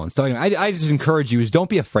that you own. So anyway, I just encourage you is don't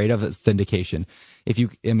be afraid of syndication.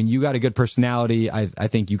 You got a good personality. I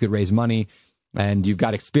think you could raise money and you've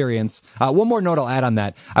got experience. One more note I'll add on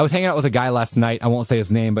that. I was hanging out with a guy last night. I won't say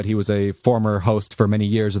his name, but he was a former host for many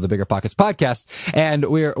years of the Bigger Pockets podcast. And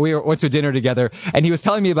we went to dinner together and he was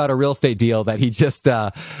telling me about a real estate deal that he just,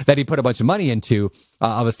 that he put a bunch of money into,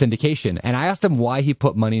 of a syndication. And I asked him why he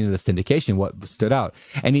put money into the syndication, what stood out.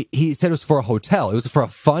 And he said it was for a hotel. It was for a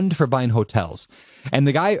fund for buying hotels. And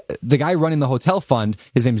the guy running the hotel fund,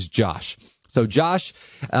 his name is Josh. So Josh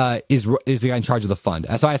is the guy in charge of the fund.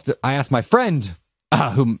 So I asked my friend,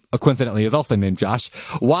 whom coincidentally is also named Josh,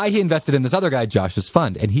 why he invested in this other guy, Josh's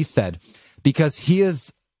fund. And he said, because he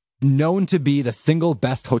is known to be the single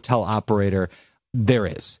best hotel operator there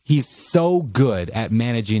is. He's so good at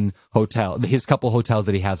managing his couple hotels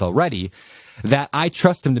that he has already, that I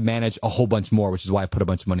trust him to manage a whole bunch more, which is why I put a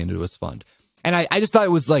bunch of money into his fund. And I just thought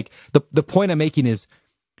it was like, the point I'm making is,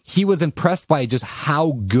 he was impressed by just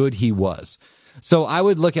how good he was. So I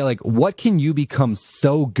would look at like, what can you become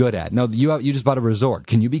so good at? Now you just bought a resort.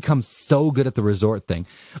 Can you become so good at the resort thing?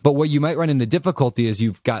 But what you might run into difficulty is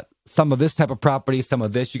you've got some of this type of property, some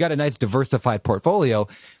of this, you got a nice diversified portfolio,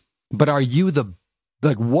 but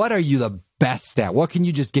what are you the best at? What can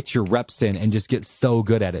you just get your reps in and just get so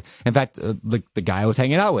good at it? In fact, like the guy I was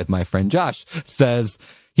hanging out with, my friend Josh,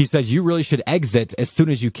 he says you really should exit as soon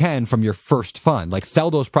as you can from your first fund. Like sell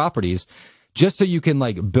those properties just so you can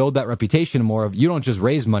like build that reputation more of, you don't just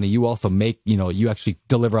raise money, you also make, you actually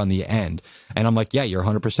deliver on the end. And I'm like, yeah, you're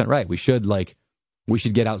 100% right. We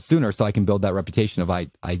should get out sooner so I can build that reputation of I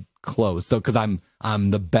close. So cause I'm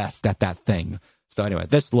the best at that thing. So anyway,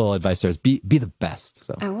 this little advice there is be the best.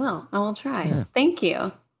 So I will try. Yeah. Thank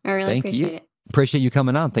you. I really appreciate it. Appreciate you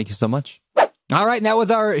coming on. Thank you so much. All right, and that was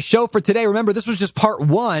our show for today. Remember, this was just part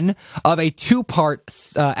 1 of a 2-part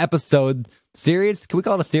episode series. Can we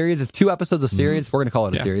call it a series? It's 2 episodes of series. We're going to call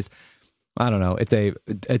it a series. I don't know. It's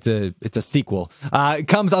a sequel. It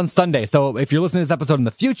comes on Sunday. So if you're listening to this episode in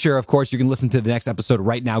the future, of course, you can listen to the next episode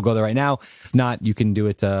right now. Go there right now. If not, you can do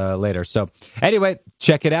it later. So anyway,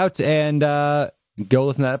 check it out and go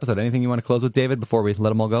listen to that episode. Anything you want to close with, David, before we let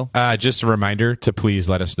them all go? Just a reminder to please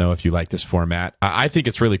let us know if you like this format. I think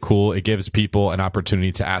it's really cool. It gives people an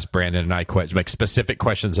opportunity to ask Brandon and I like specific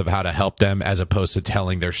questions of how to help them as opposed to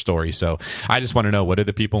telling their story. So I just want to know, what do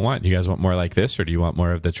the people want? You guys want more like this, or do you want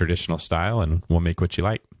more of the traditional style? And we'll make what you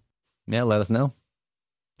like. Yeah, let us know.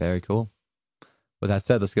 Very cool. With that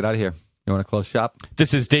said, let's get out of here. You want to close shop?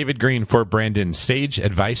 This is David Green for Brandon Sage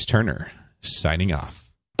Advice Turner, signing off.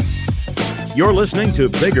 You're listening to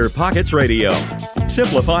Bigger Pockets Radio,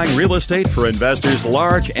 simplifying real estate for investors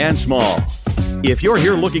large and small. If you're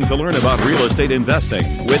here looking to learn about real estate investing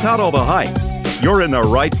without all the hype, you're in the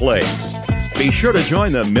right place. Be sure to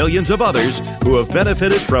join the millions of others who have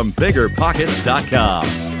benefited from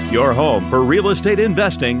BiggerPockets.com, your home for real estate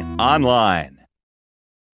investing online.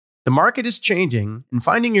 The market is changing, and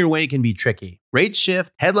finding your way can be tricky. Rates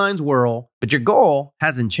shift, headlines whirl, but your goal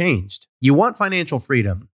hasn't changed. You want financial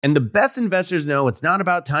freedom, and the best investors know it's not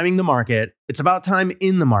about timing the market, it's about time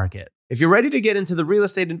in the market. If you're ready to get into the real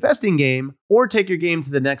estate investing game or take your game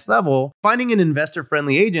to the next level, finding an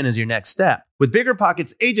investor-friendly agent is your next step. With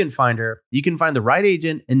BiggerPockets Agent Finder, you can find the right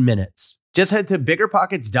agent in minutes. Just head to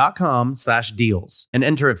biggerpockets.com/deals and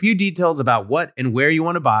enter a few details about what and where you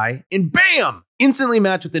want to buy, and bam! Instantly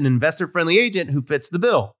match with an investor-friendly agent who fits the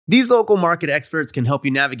bill. These local market experts can help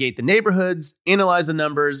you navigate the neighborhoods, analyze the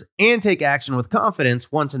numbers, and take action with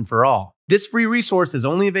confidence once and for all. This free resource is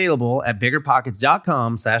only available at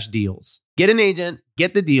biggerpockets.com/deals. Get an agent,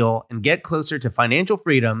 get the deal, and get closer to financial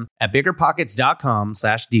freedom at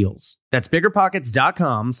biggerpockets.com/deals. That's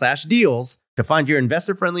biggerpockets.com/deals to find your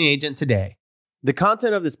investor-friendly agent today. The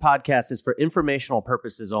content of this podcast is for informational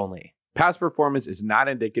purposes only. Past performance is not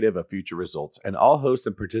indicative of future results, and all host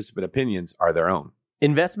and participant opinions are their own.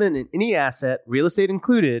 Investment in any asset, real estate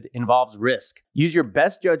included, involves risk. Use your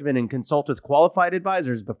best judgment and consult with qualified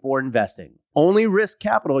advisors before investing. Only risk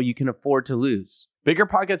capital you can afford to lose.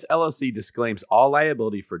 BiggerPockets LLC disclaims all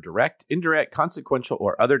liability for direct, indirect, consequential,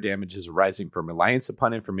 or other damages arising from reliance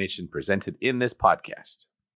upon information presented in this podcast.